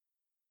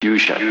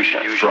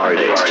Fusion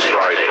Fridays.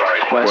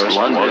 Quest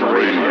London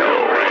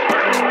Radio.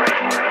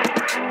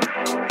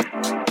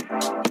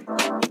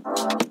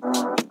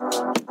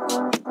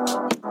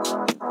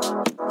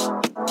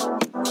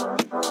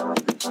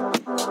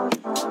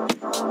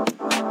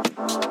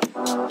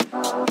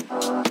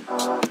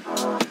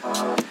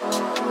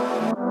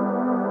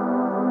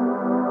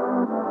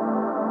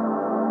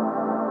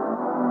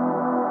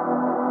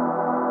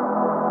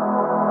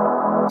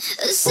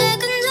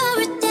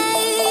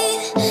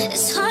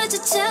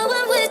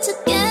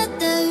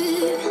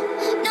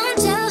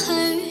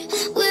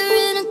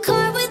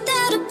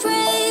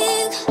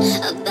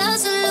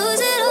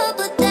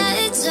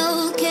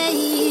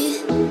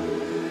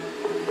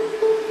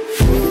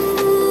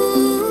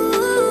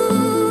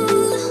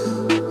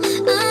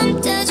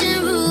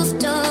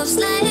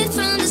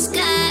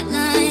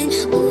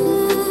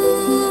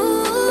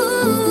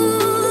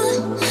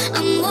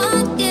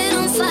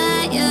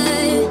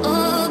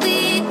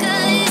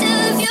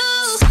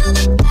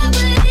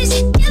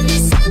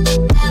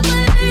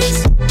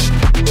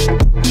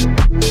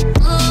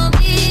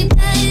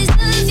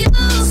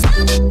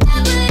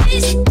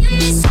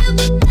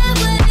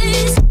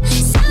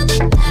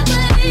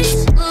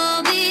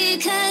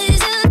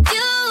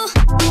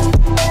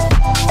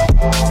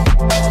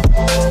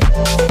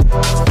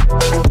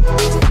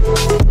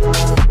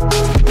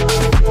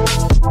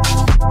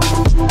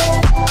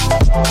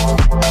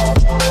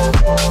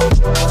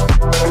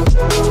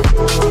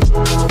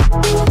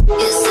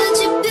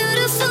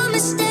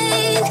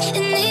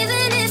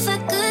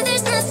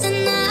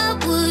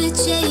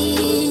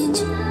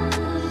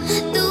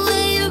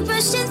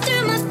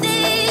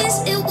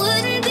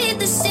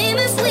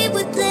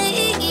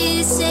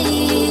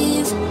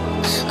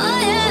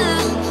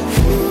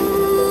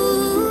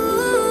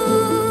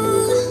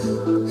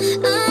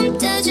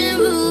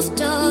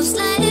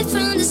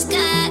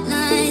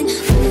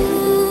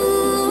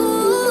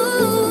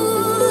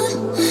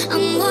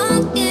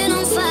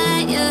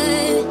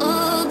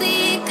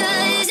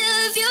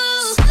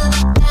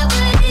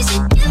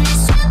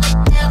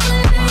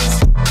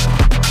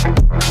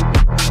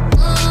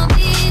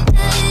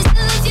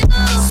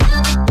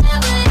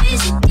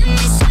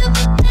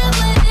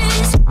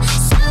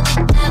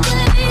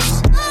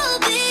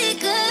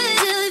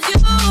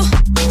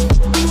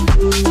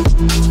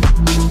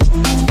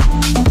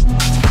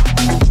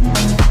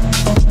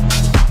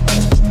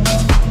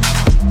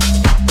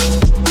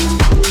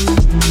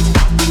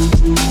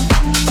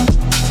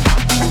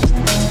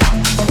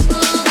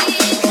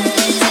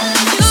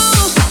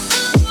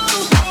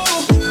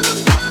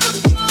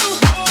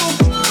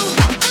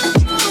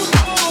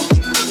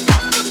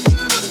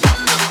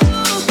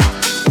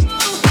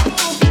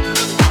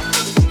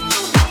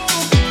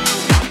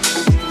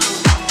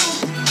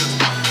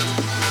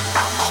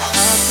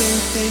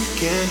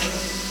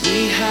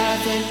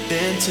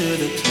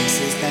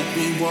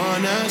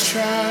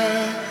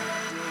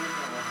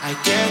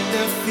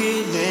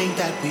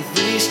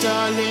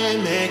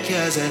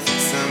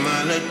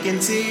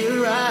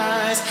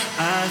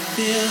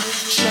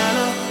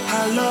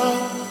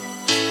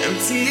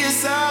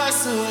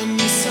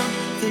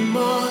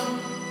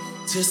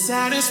 To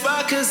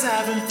satisfy, cause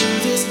I've been through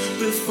this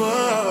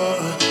before.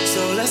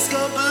 So let's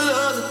go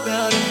below the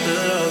belt and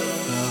below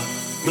the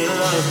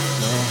floor.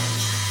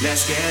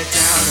 Let's get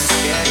down,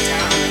 let's get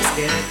down, let's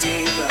get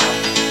deeper.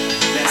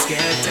 Let's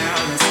get down,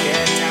 let's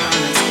get down,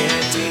 let's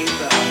get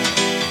deeper.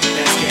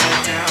 Let's get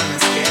down,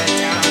 let's get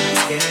down,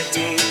 let's get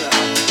deeper.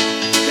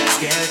 Let's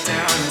get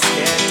down, let's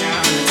get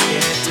down, let's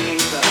get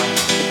deeper.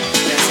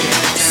 Let's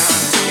get down,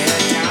 let's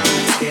get down,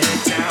 let's get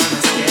down, let's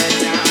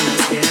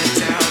get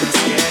down, let's get down,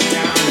 let's get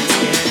down.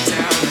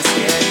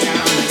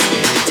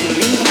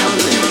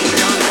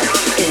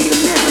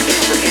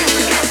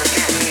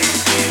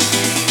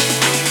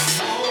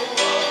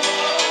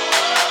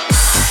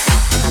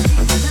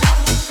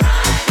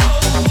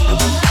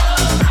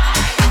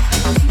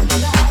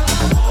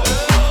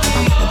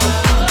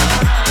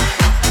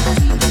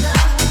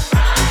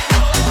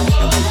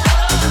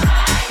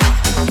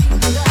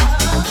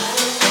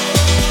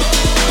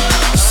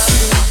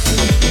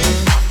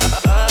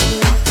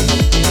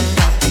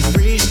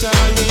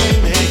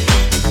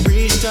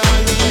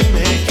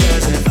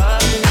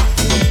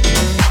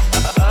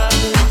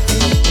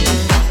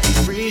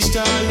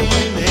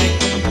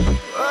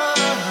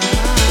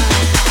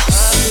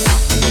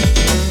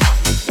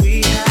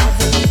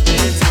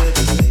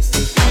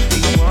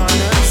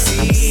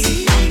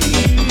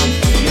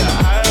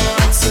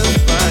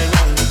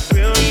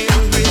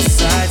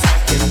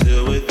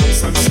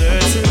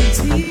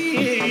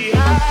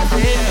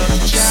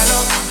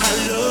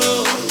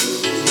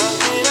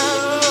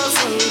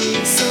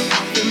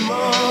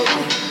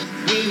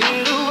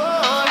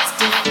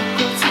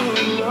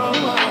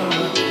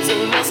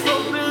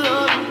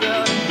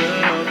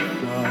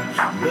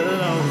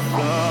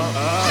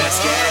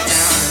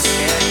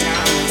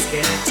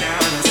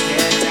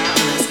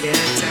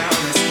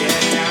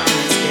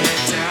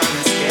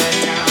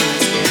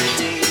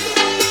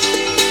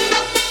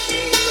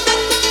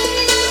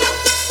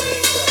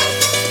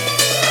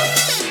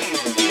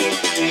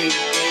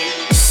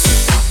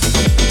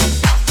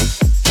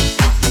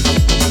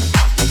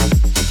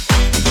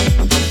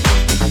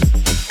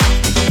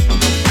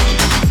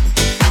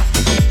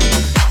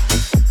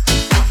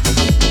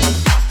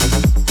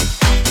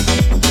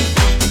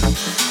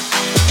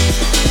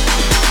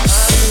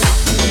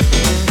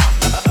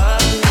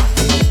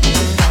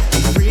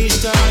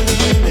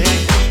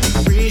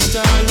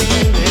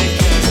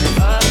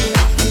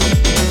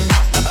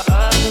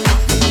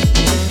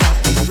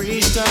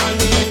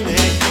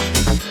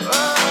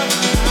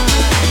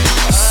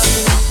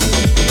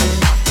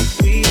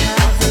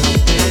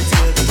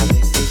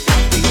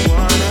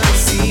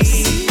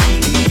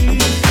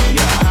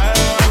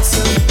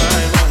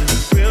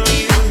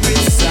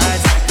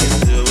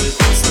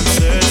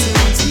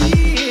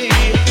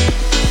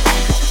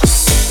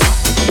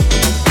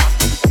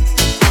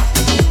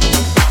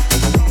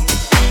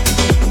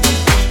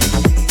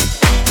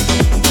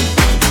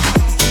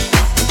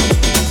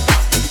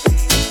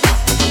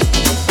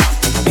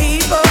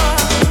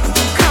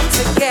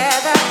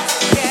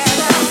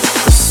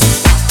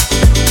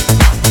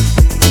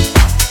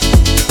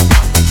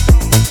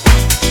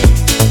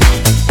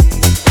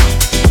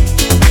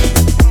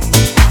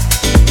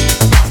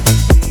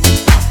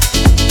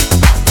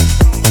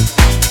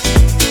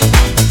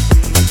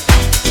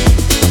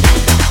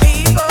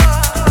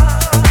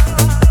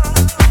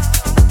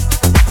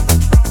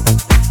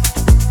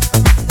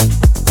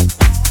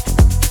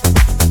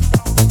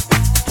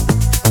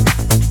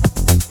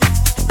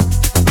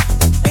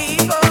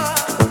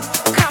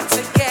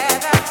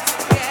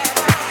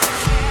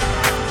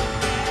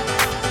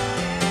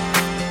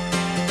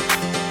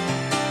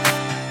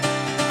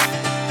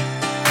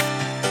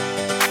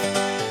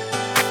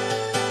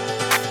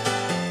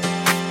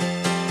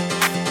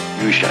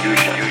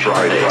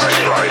 Friday,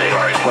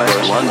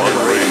 Quest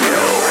London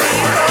Radio.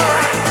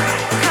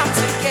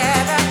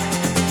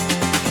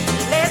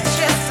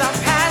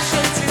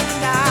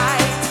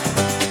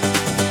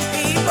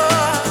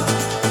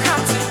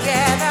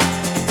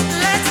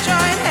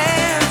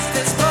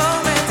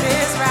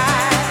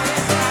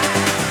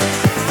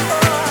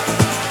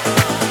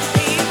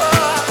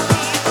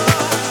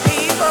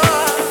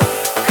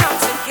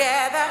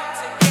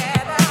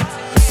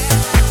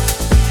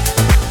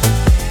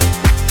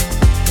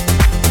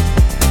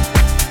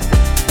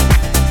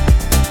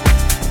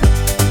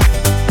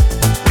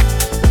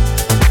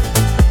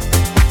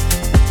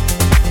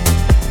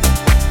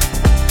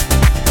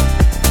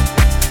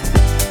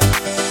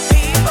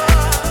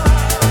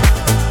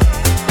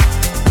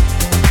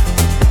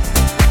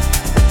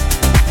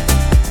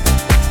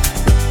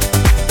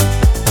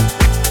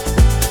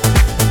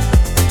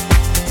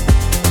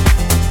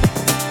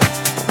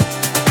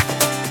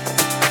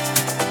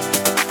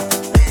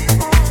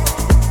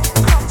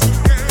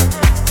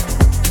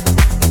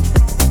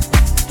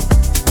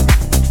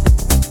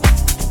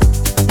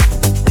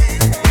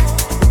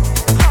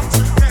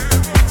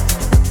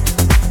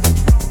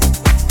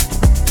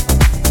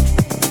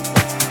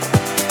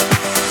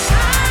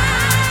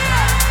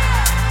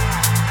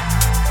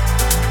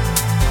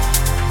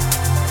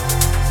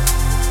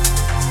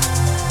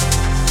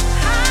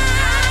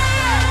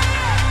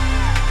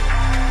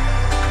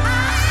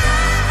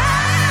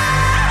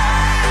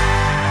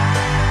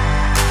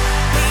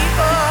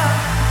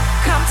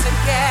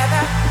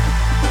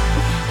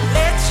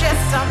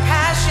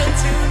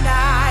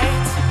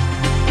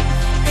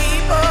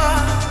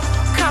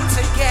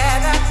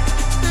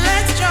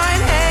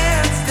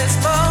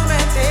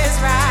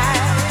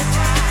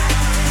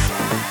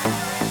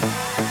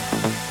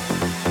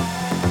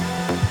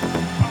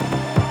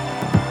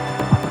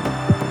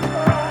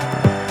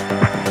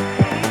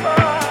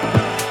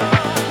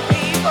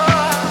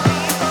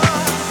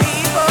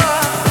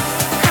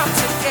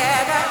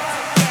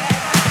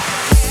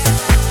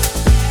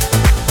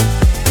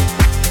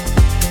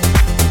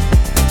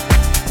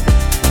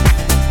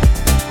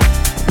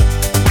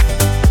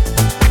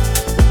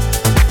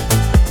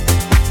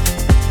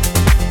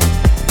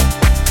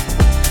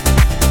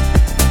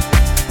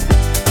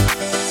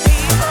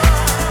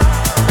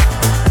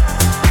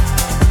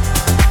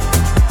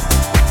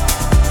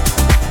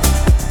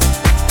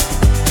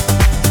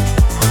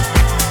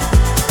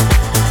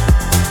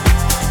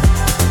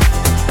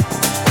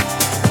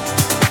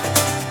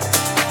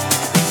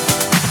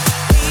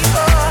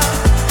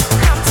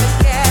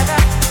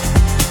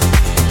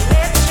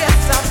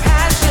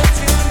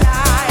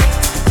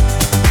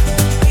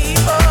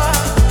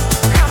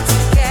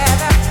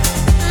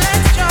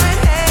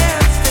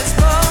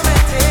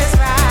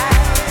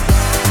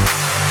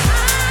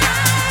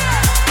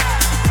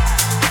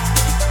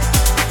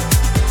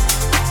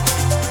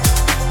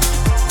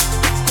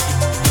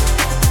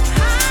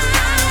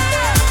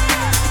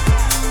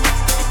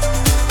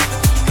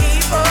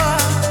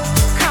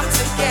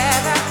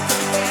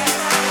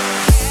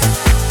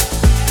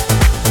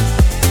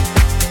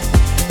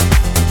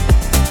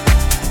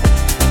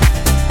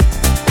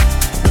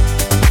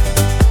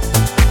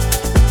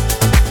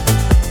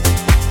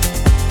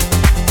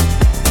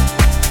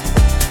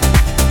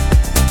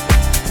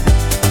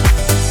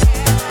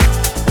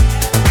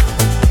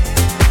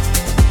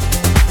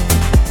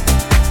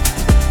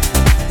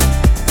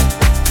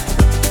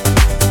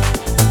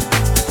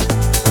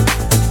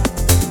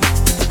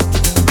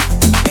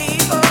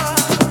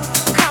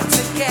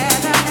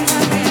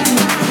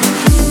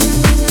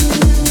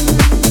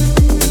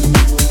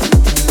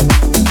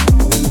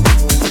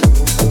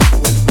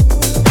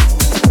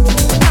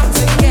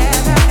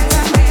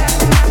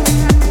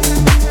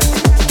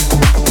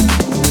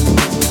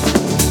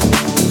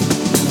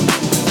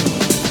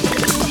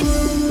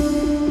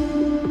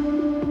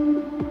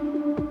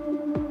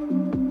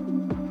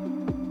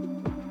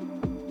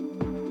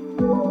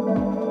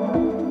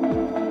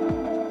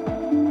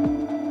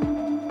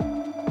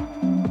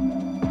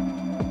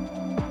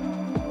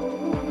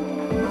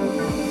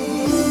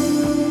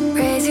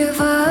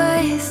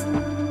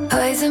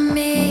 poison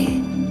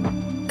me.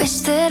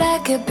 Wish that I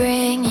could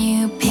bring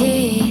you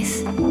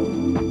peace.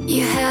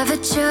 You have a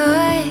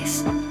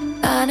choice,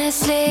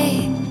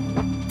 honestly.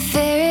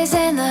 Fear is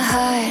in the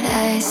heart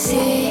I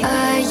see.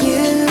 Are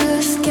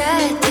you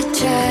scared to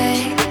try?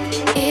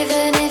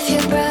 Even if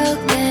you're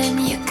broke, then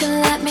you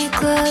can let me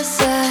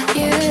closer.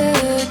 You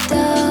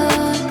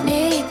don't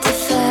need to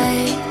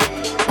fight.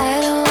 I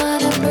don't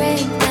wanna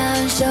break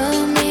down, show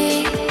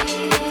me.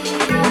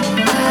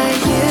 Are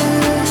you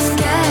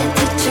scared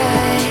to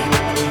try?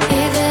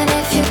 Even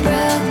if you're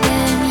broke,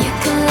 then you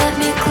can let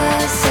me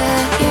closer.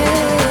 You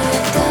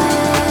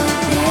don't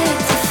need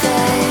to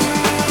fight.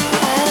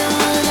 I don't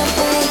wanna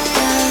break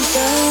down,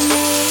 show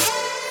me.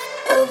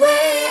 Oh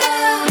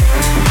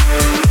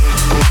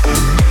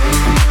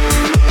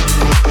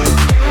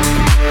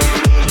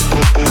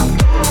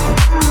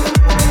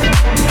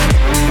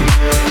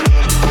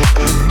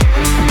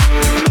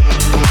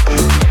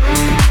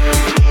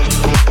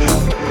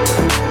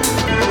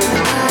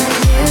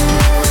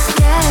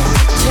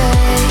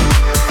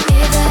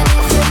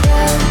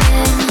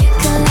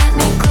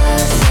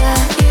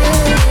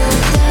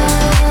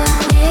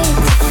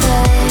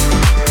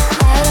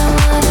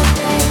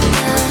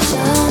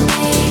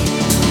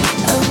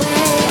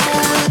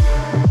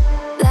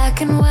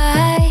and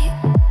white.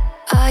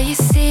 All you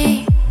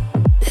see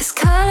is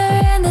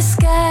color in the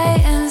sky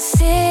and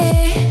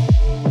sea.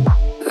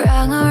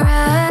 Wrong or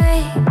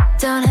right,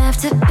 don't have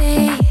to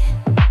be.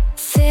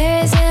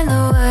 Fear is in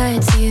the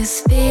words you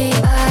speak.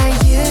 Are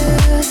you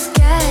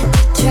scared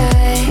to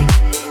try?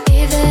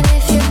 Even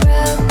if you're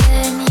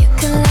broken, you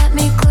can let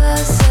me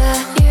closer.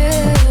 You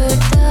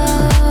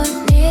don't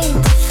need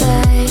to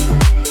fight.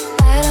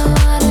 I don't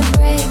wanna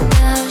break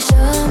down,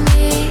 show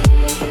me.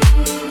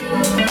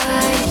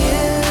 Are you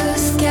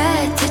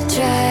scared to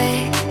try?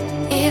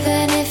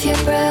 Even if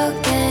you're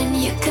broken,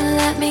 you can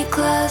let me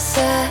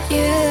closer.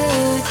 You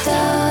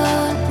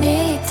don't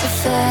need to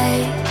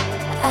fight.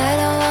 I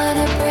don't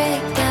wanna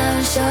break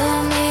down, show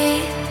me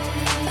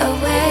a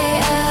way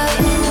out.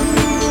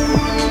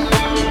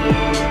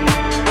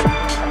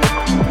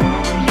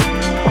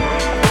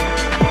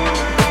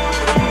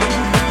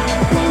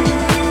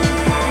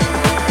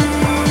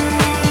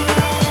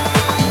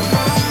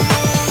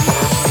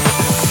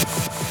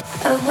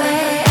 A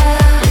way out.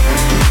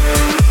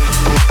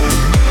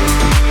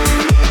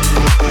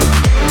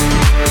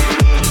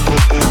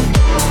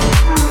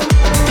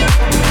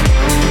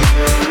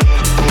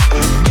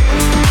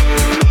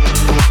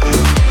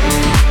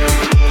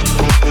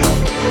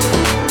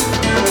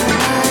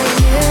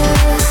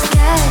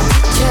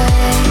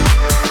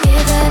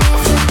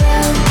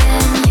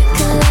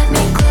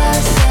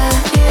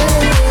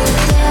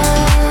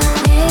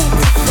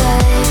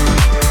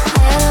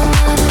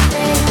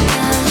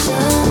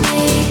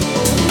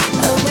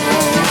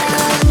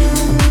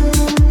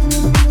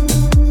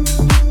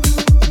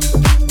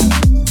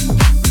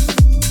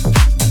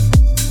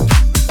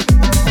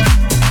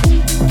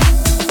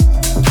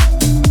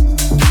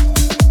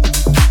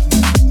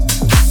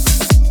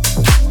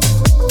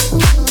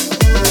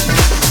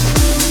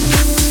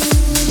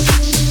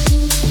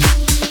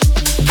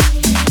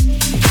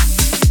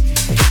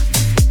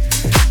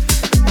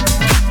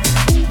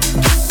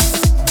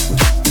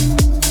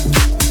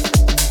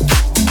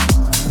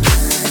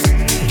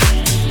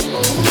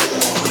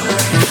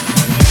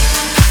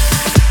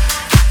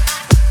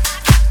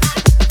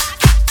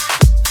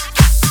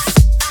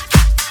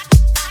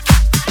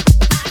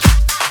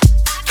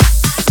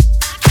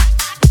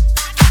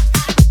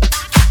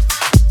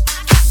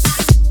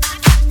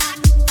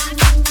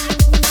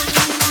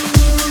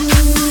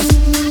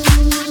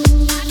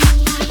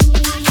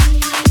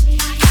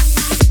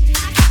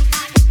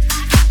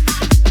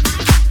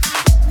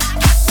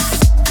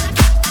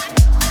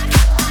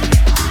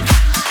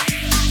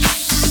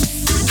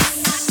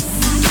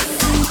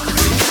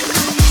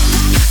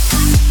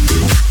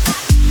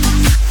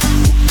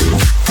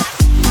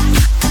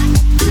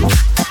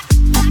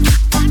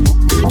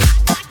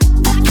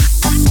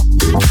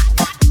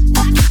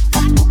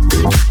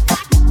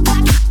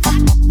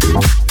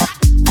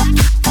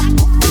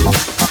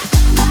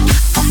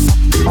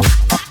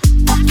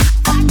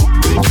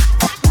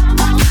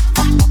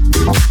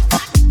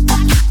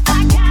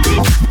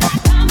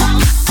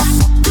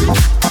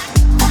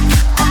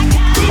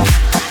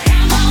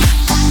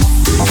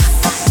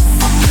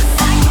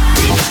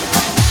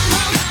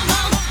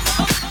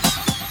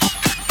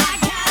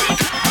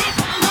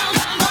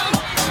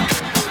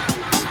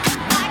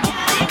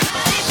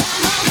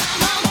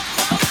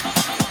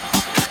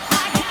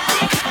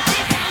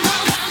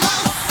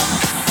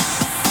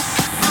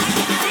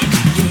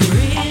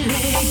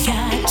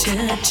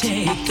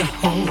 Take a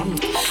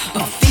hold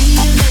of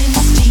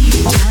feelings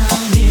deep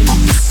down in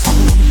your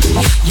soul.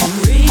 You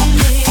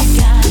really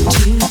got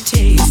to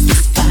taste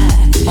this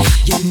fire.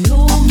 You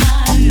know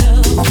my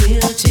love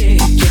will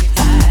take you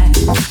high.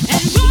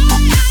 And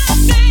boy, I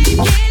think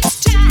it's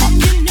time,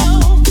 you know,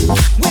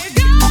 we're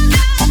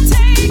gonna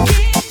take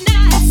it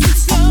nice and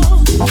slow.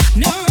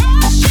 No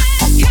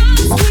rushing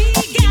 'cause we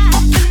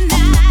got the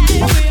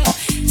night. We'll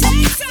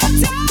take some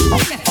time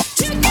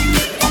to get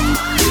it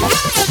going.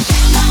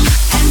 Come on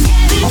and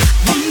get it.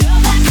 You know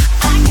that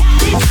I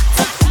got it.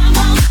 So come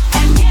on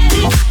and get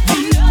it. You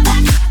know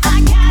that I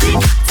got it.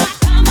 So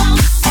come on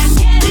and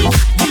get it.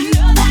 You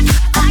know that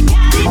I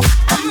got it.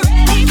 I'm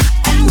ready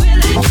and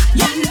willing.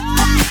 You know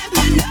I am.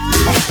 You know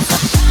I am. So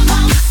come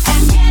on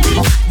and get it.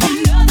 You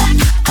know that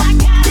I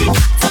got it.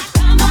 So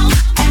come on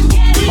and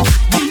get it.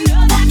 You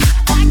know that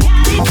I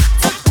got it.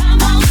 So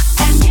come on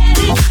and get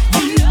it.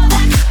 You know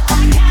that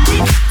I got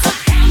it. So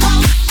come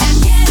on and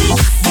get it.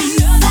 You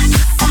know that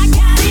I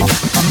got it.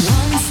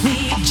 Once we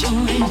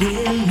join,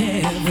 we'll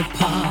never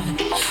part.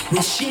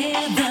 We'll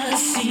share the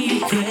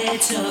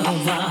secrets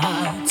of our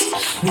hearts.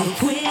 We'll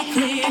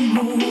quickly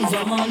move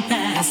on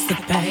past the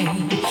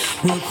pain.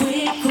 We'll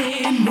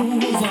quickly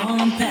move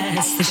on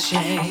past the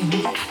shame.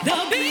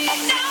 There'll be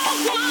no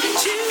one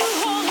to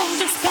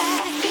hold us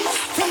back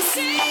from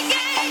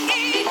singing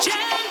each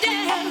and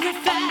every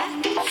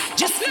fact.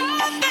 Just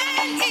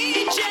loving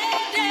each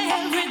and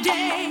every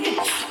day.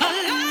 A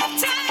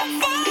lifetime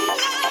full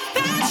of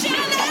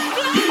passion and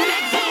play. You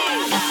make the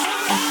world go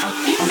round.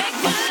 You make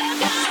my love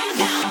go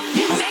down.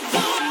 You make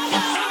the world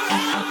go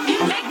round. You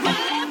make my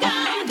love go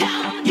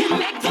down. You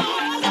make the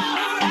world go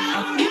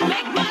round. You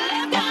make my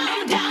love go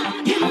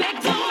down. You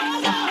make the world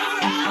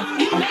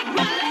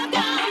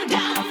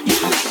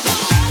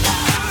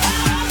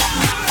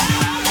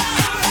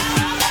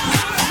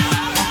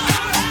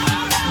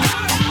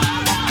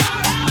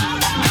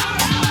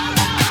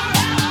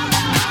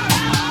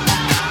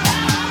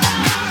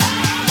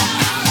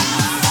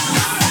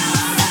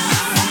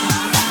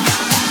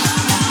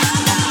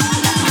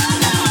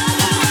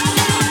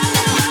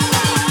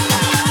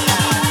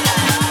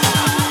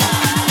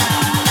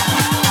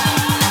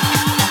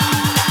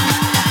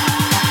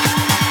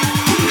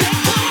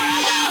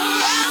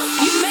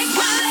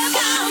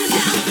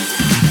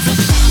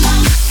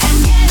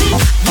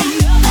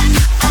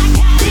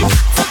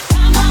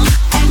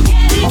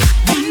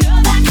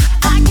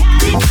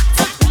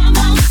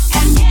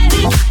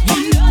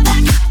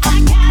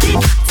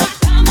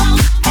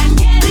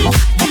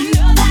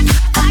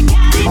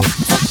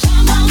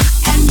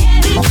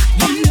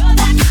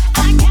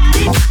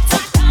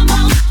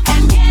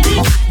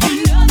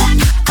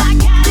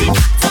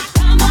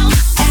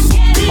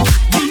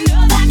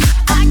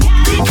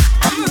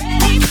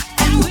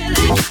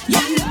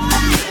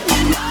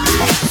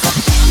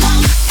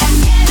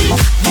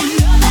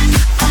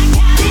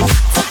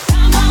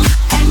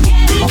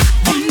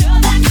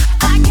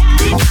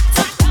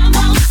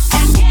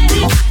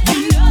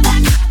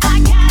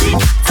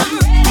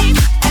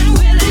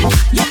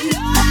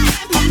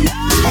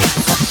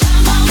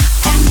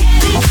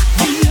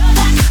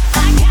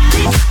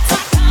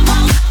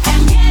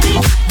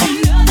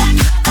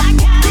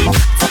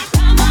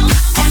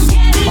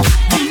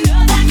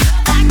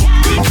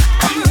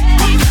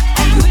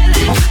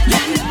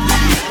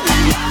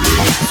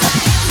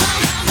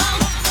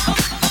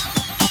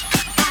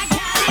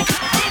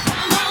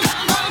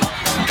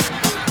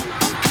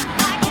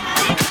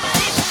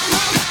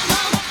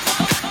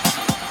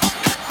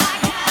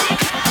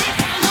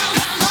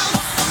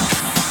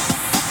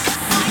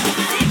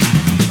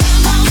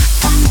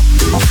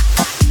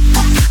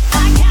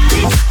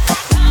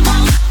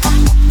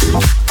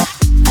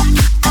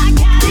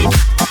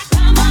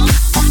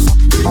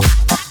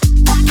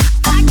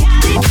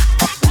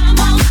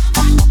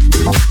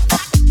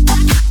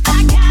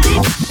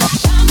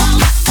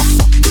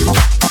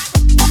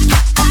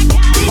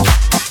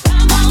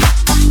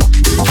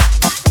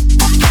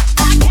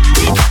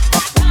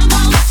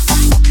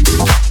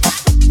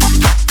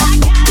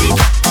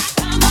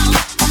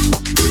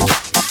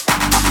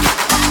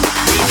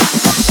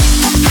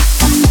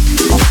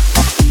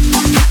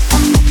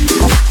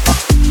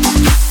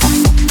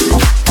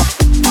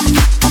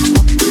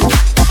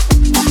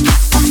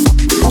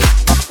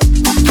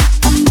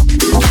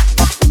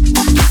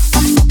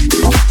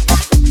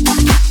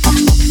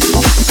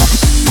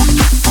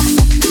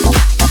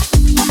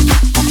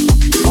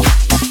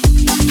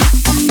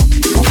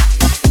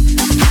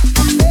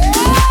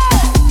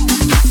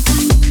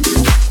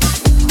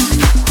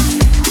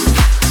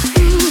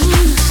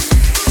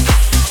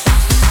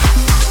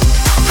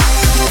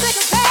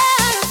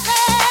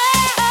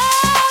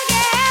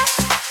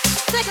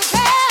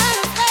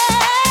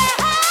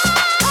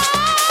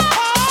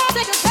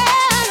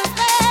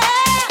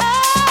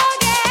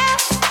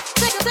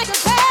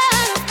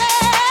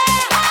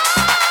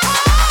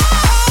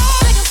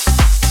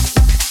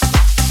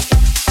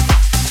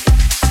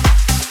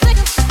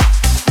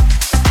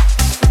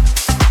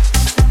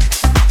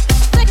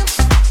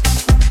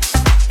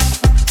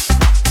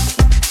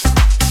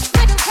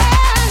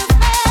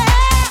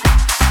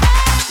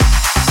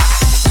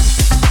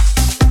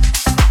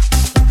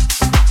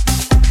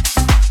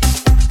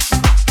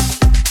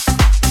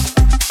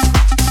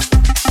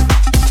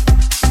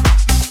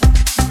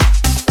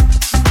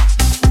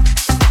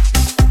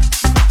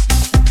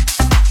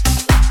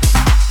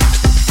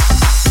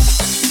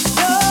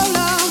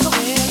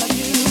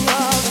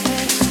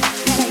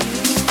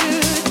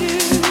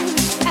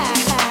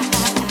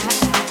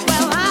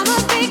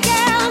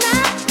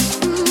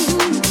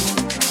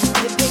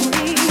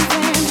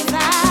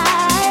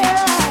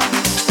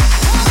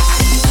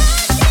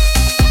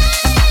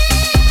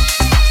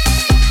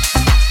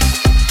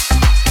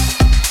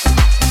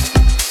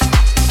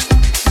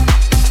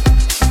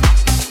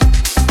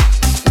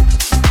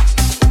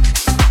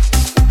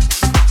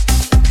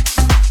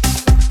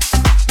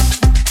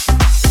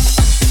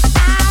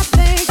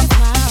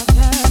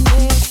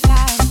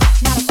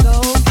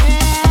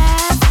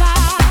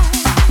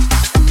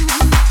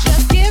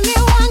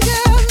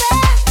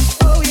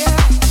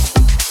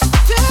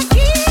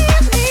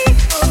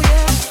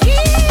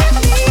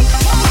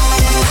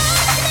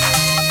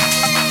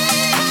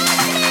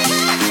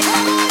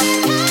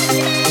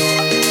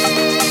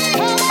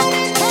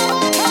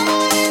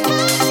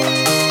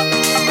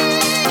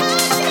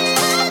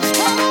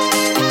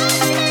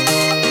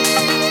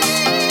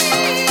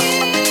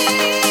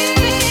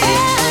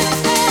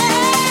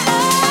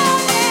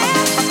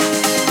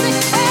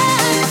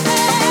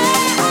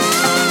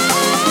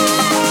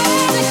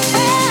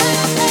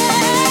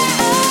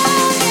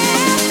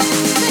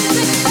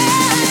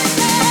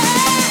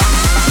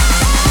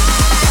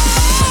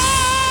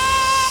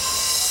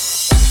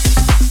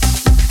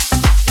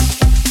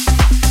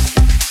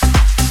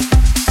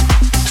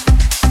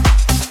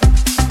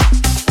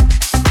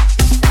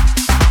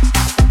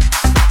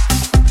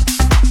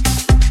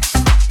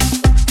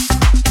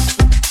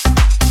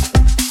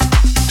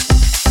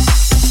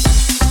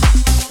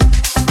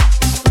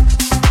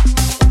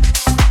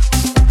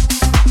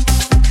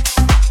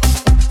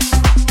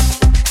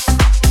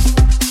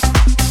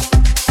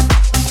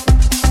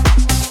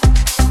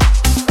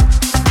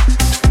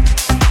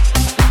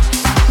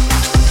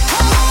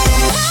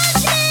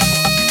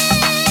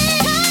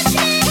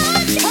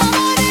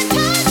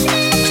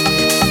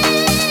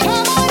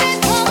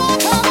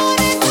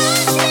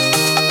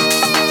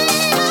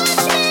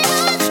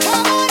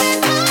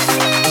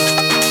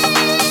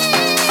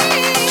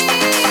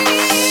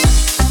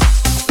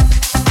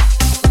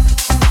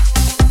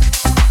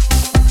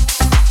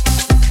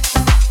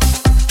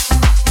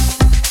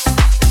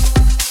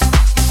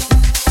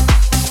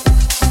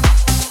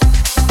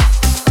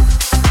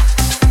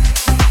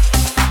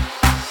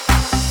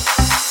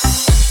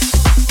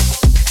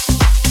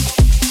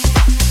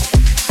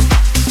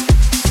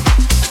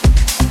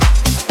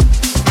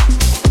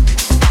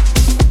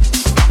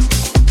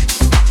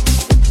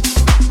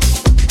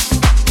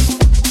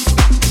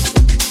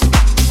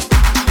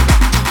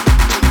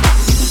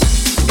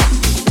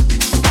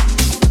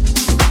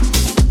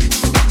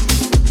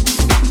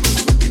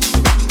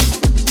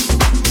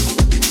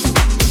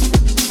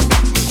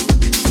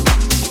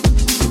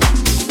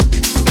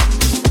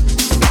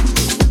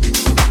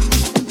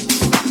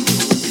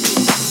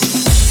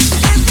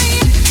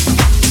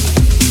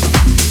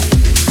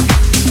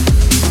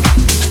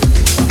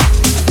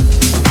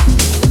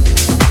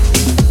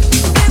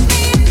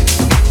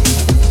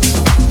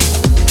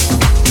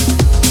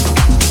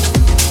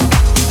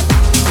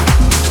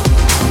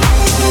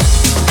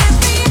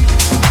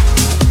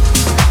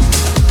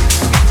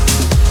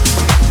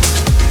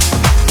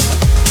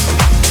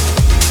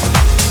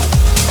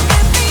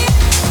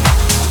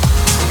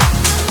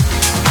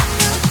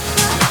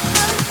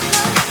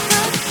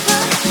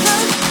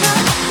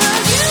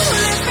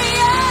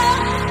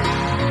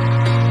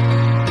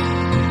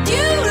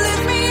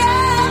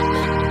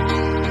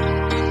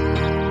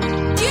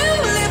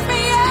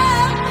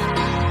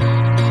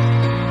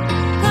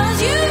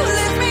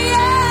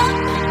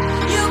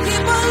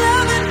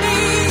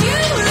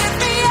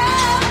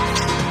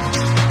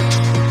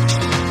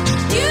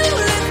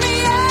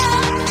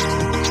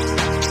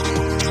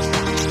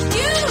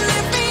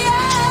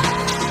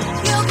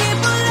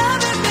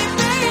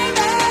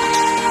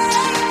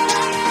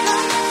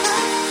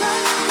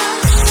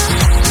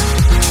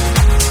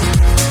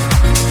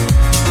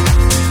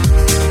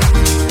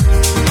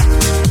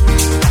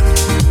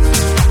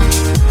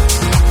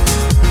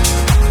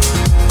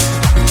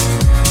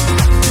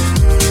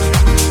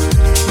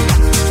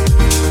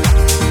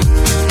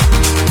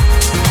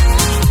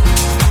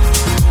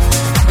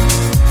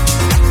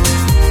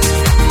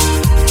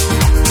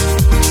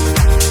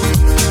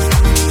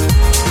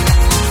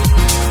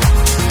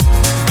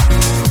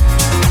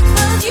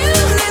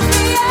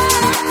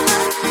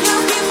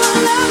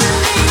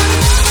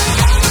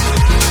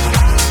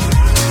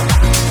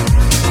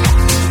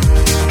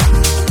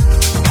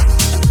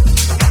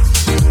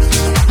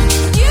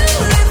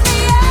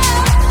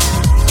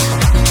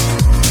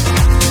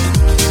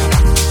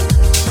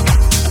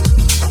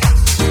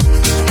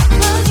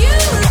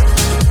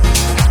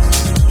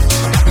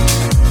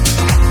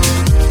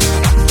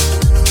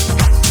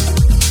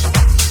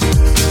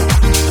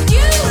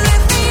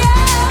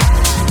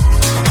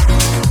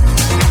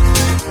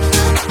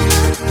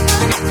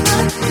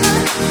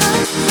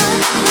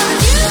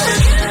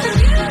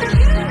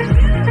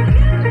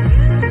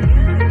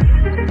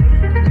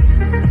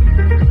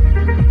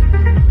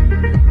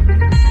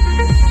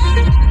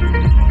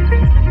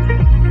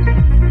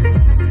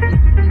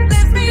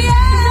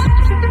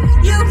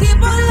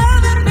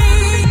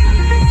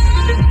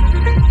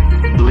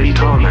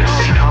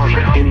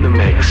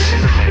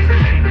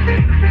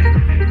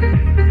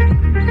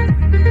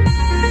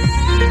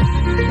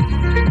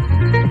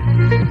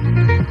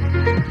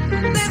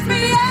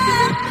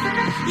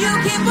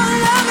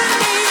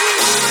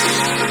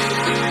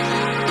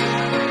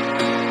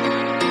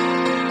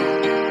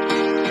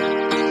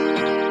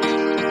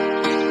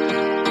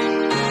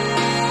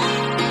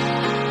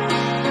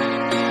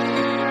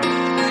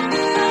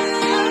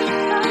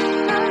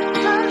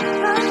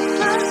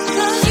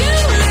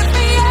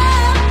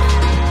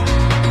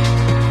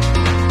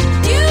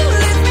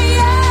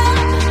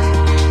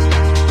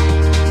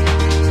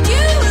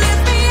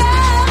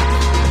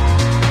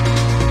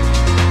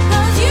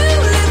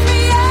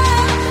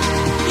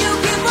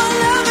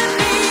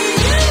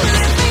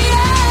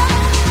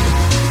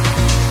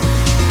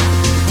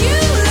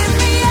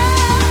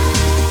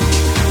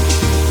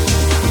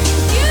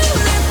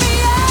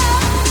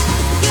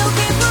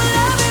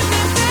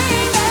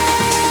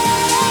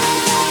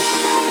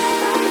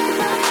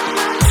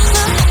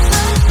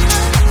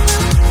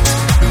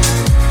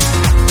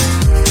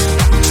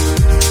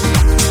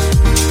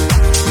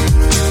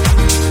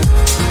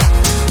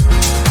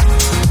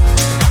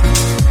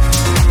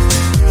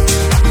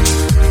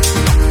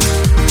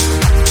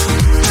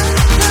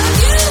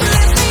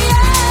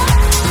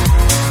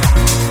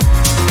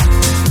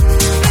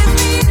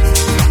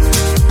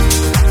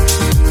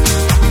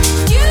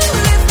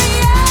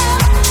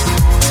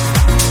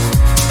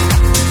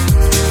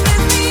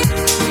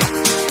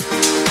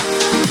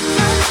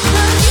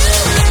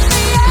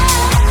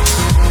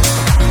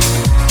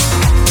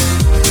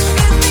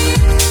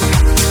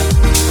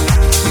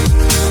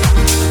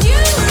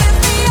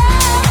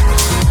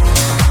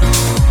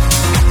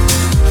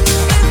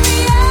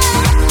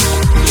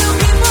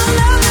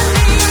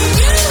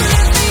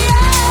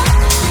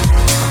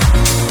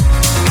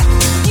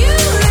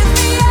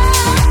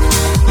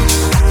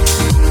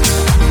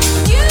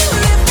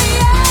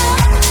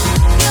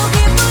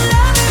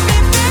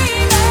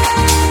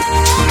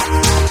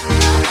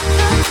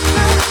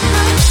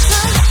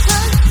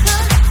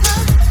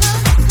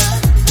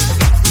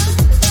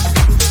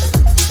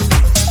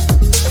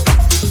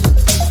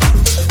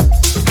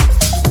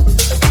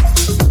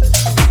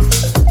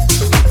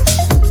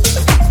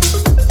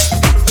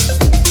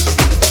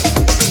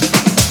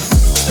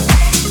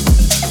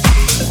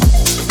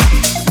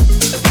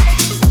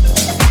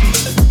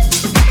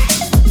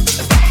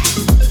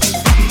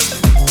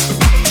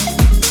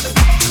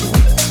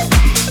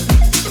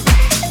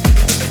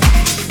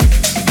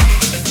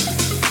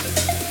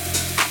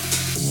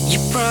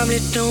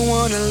don't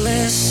wanna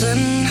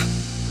listen.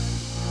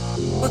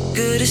 What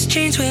good is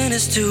change when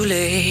it's too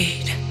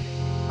late?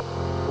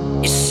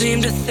 You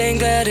seem to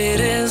think that it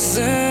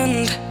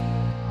isn't,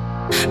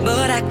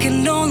 but I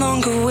can no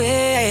longer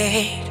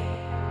wait.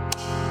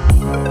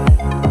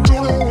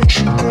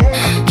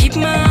 Keep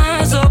my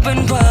eyes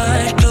open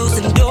wide,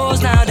 closing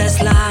doors now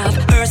that's life.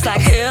 Hurts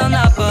like hell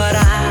now, but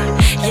I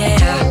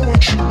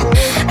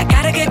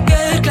gotta get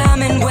good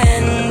climbing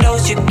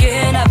windows. You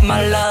can't have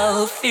my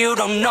love, you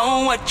don't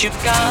know what you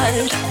got.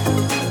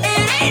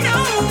 It ain't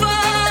over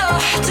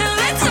till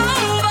it's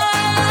over.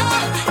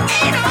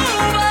 Ain't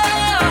over.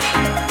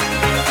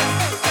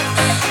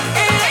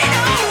 It ain't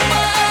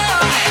over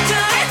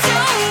till it's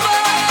over.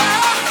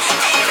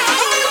 Ain't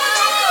over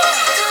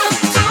till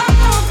it's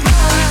over.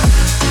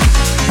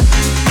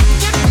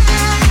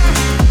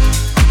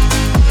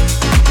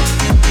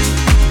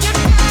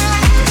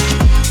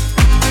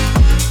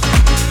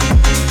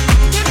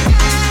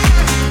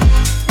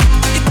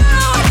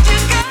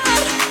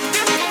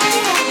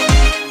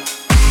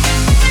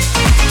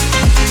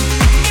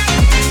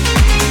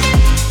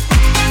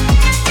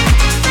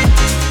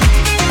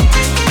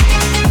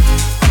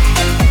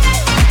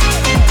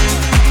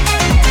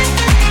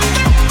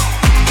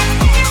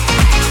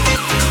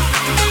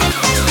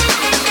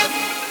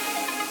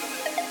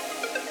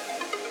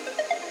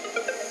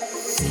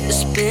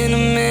 It's been a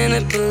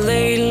minute, but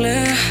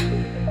lately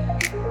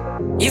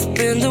you've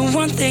been the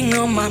one thing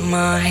on my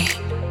mind.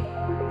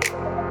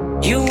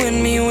 You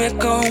and me, we're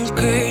going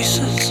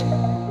cases.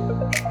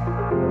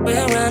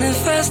 We're running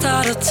fast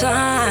out of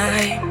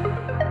time.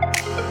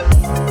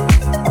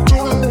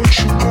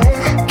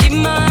 Keep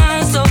my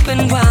eyes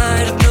open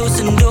wide,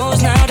 closing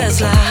doors now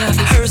that's life.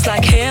 Hurts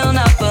like hell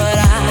now, but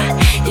I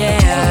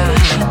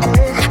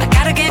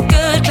gotta get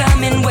good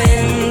climbing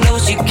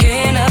windows. You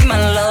can't have my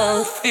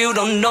love, you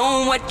don't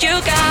know what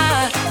you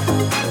got.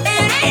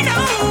 It ain't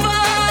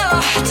over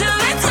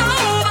till it's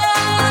over.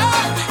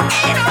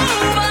 Ain't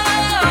over.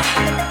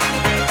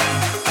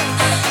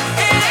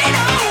 It ain't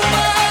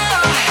over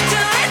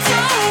till it's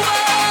over.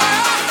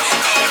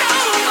 Ain't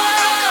over.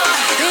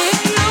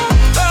 Ain't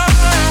over.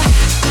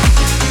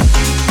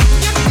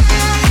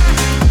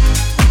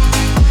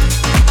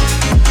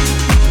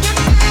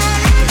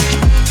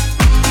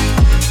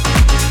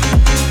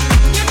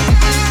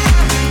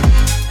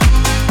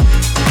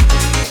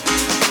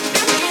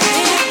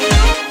 Ain't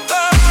over.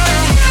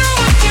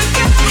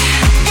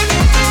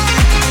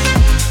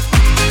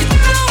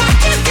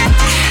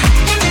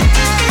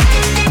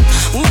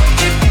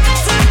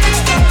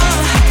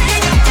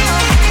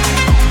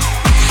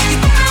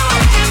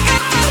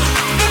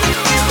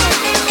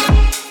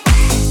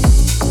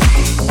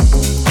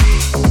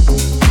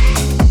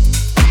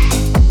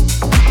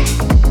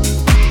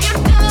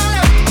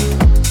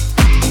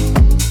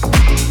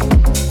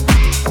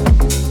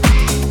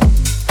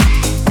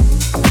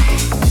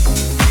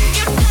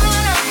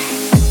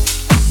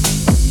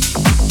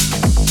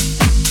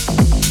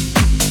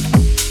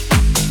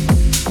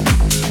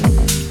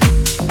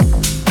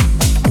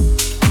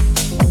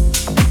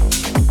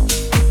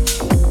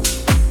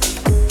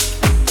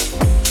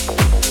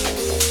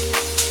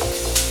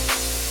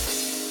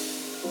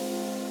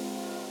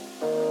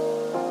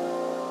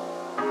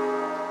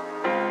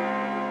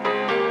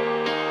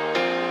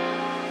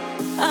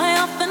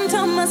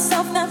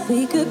 myself that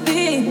we could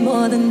be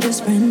more than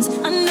just friends.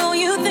 I know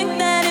you think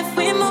that if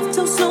we move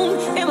too soon,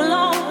 it will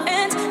all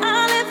end. I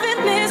live in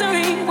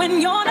misery when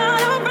you're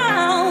not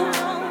around.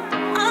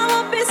 I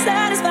won't be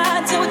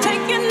satisfied till we're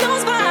taking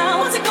those vows.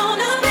 What's it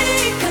gonna be?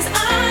 'Cause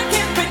I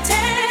can't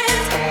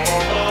pretend.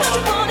 Don't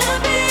you wanna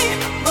be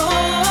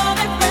more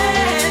than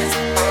friends?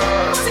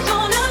 What's it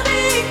gonna be?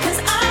 'Cause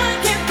I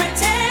can't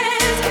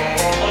pretend.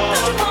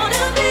 Don't you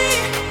wanna be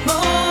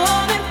more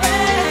than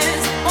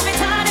friends? Hold me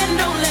tight and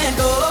don't let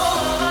go.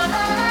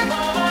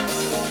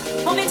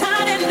 Hold me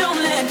tight and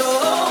don't let go.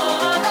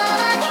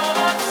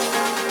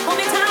 Hold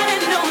me tight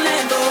and don't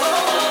let go.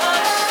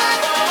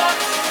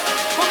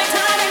 Hold me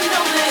tight and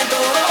don't let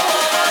go.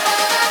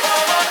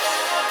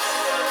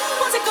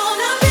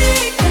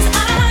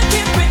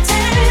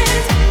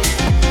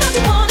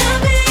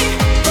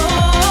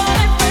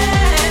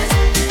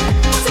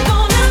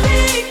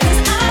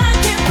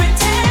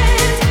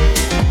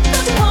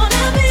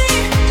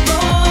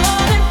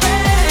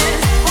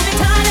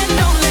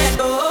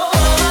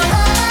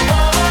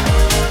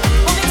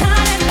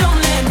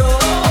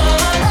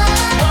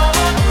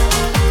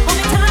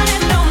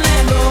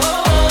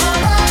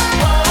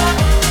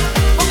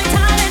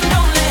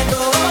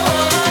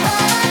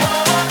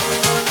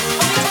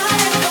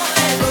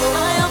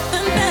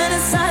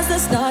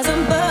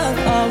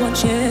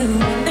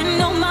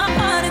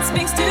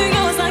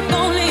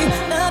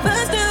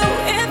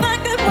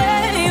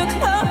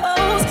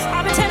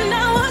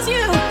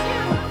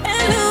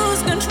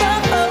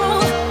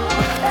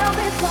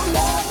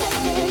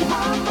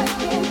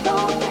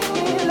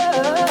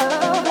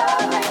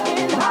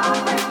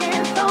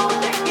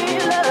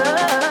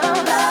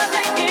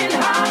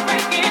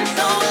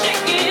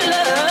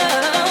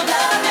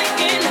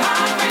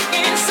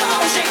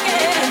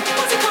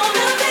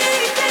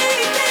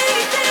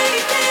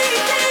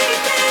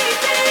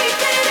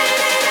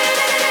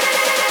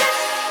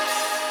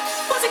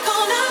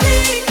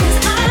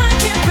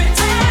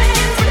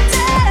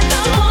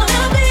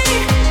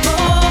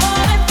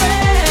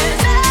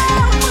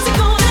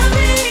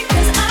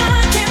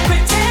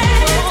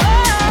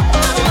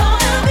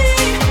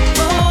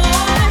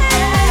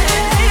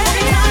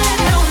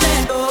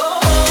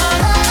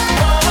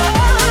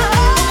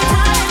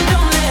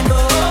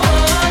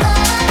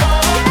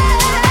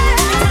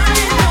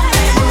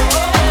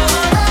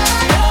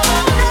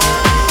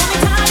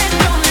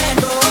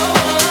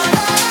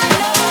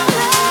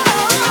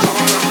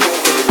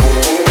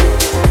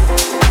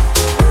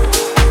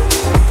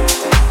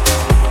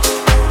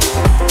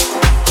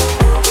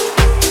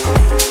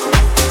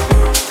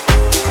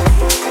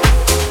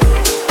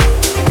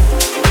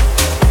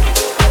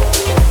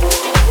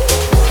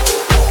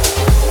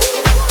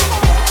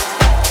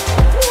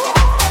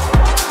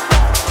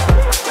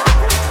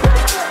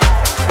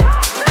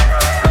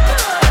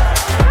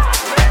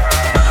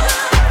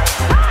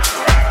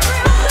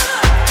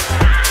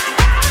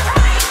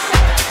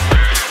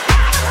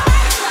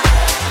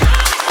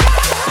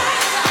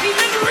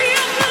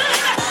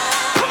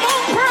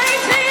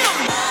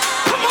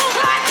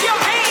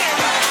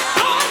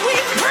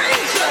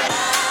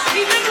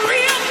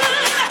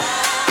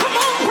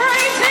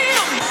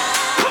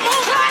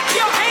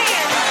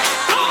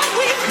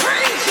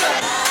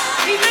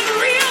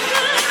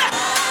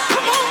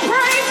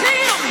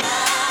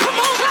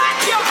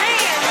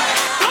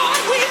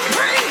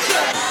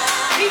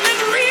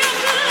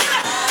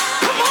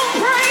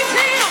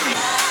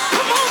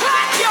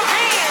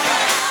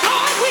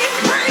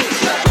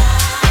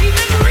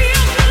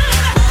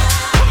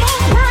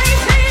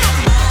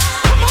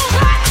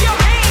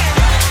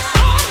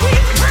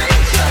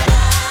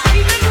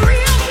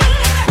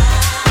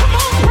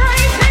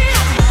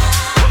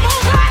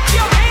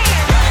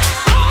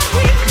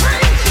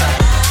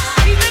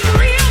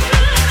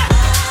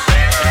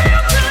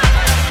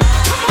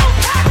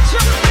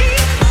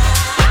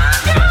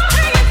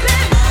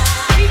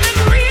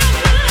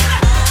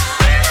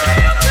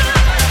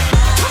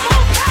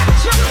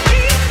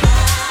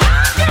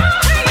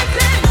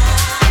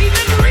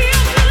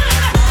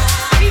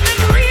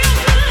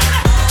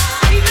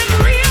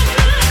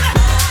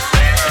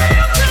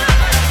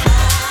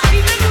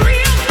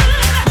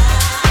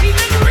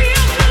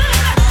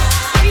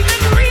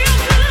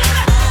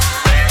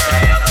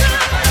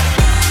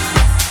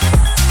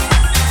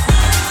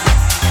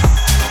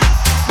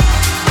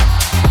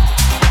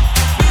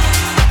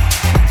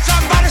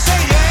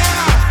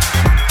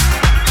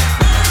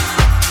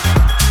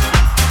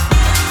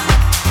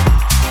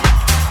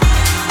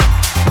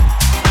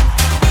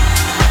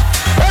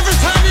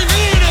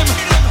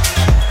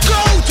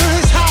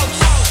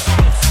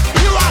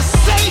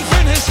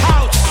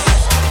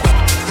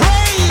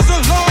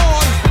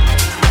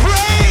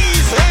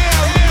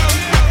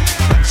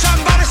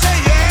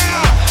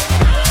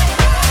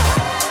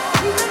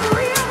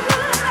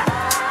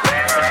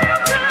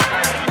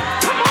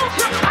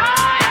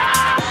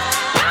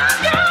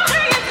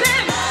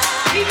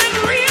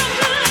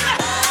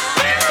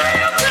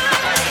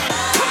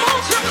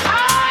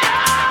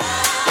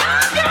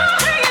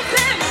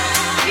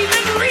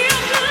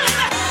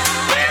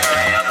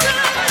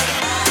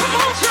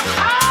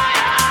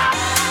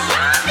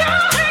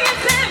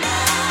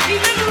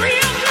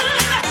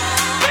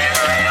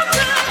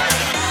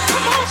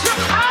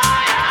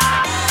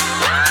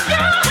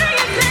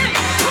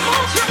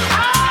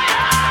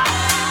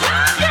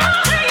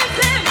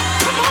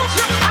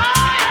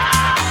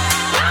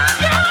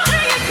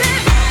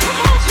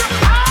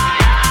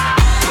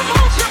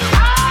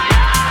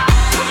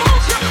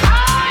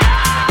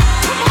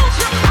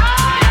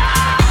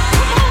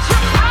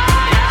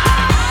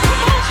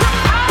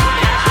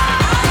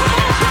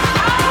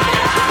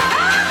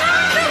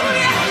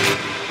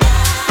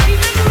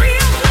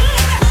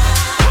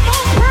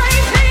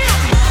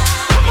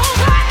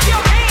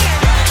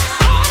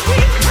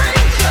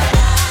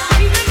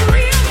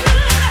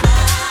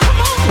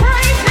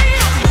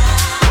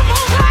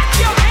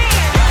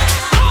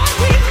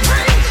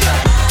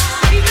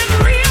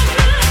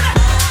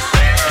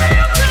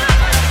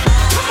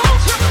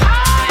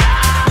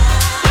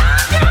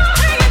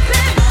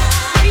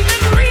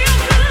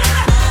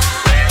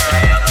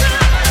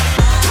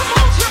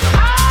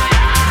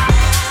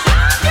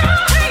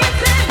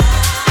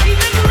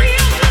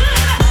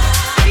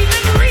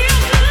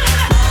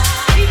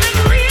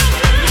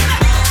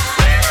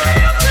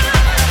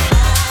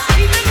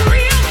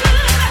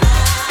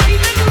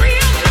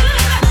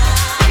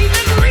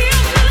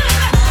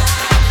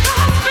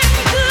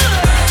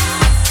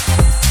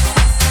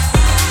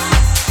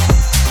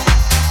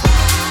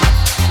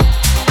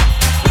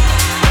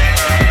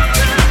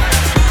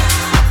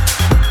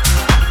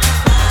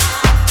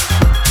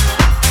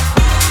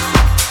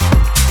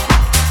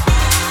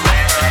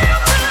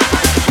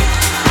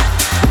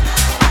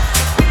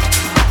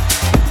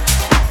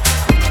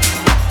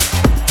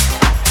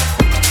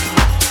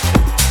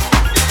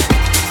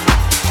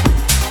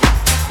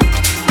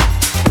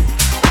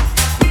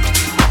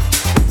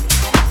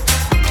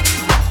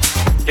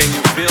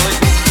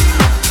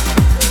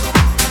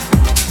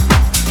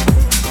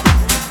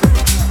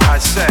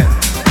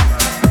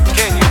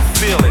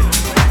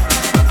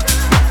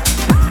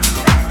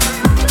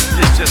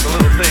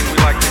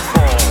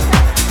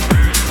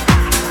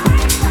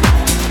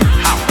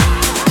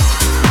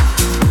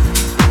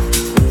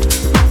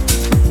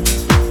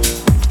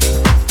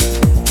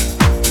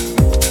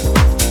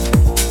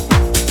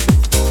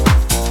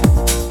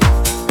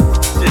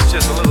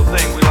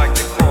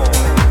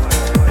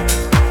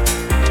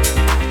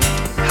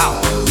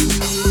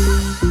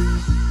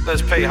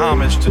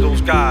 homage to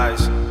those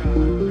guys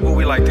who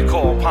we like to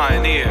call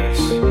pioneers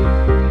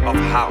of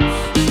house.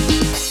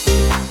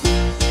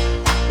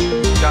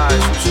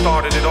 Guys who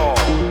started it all.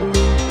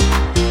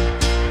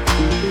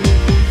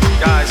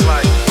 Guys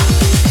like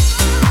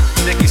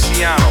Nicky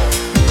Ciano,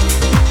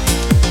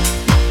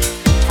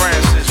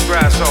 Francis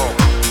Grasso,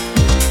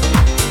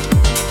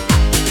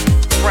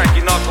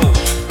 Frankie Knuckles,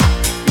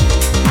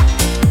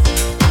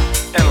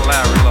 and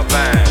Larry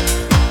LeVan,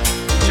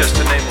 just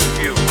to name a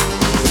few.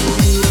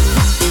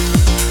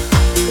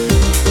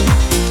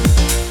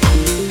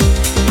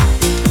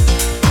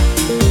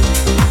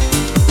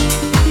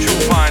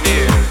 True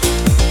pioneers,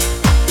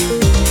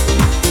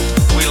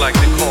 we like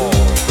to call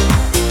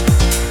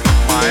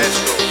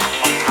maestros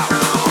of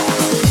house.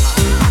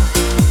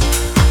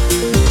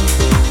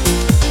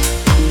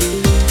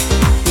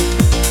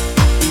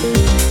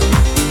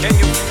 Can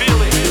you feel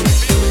it?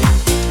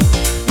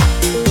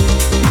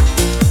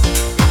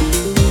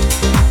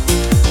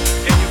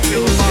 Can you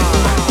feel the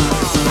vibe?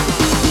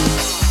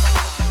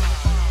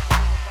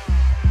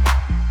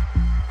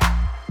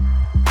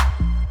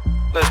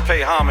 Let's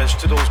pay homage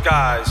to those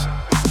guys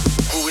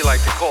who we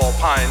like to call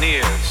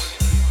pioneers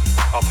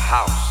of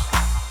house.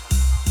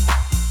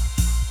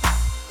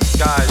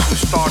 Guys who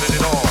started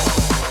it all.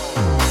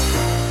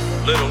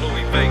 Little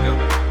Louis Vega,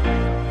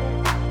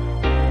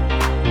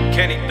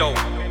 Kenny Dope,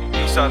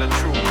 these are the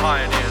true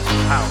pioneers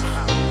of house.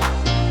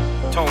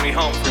 Tony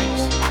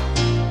Humphries,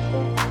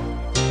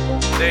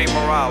 Dave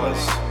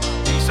Morales,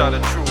 these are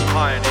the true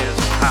pioneers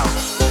of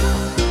house.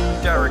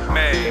 Derek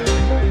May,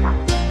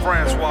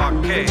 Francois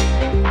Kay,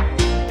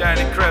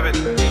 Danny Krevit,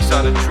 these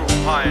are the true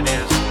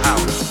pioneers of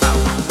house.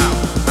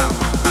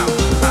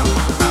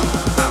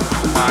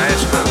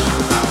 Maestros,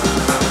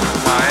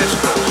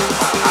 maestros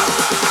of house.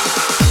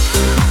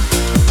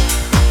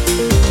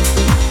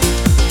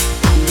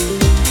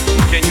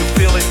 Can you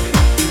feel it?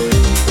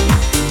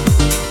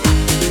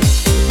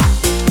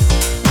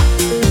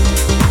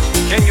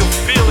 Can you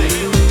feel it?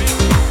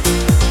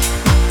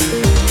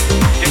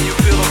 Can you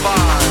feel the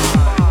vibe?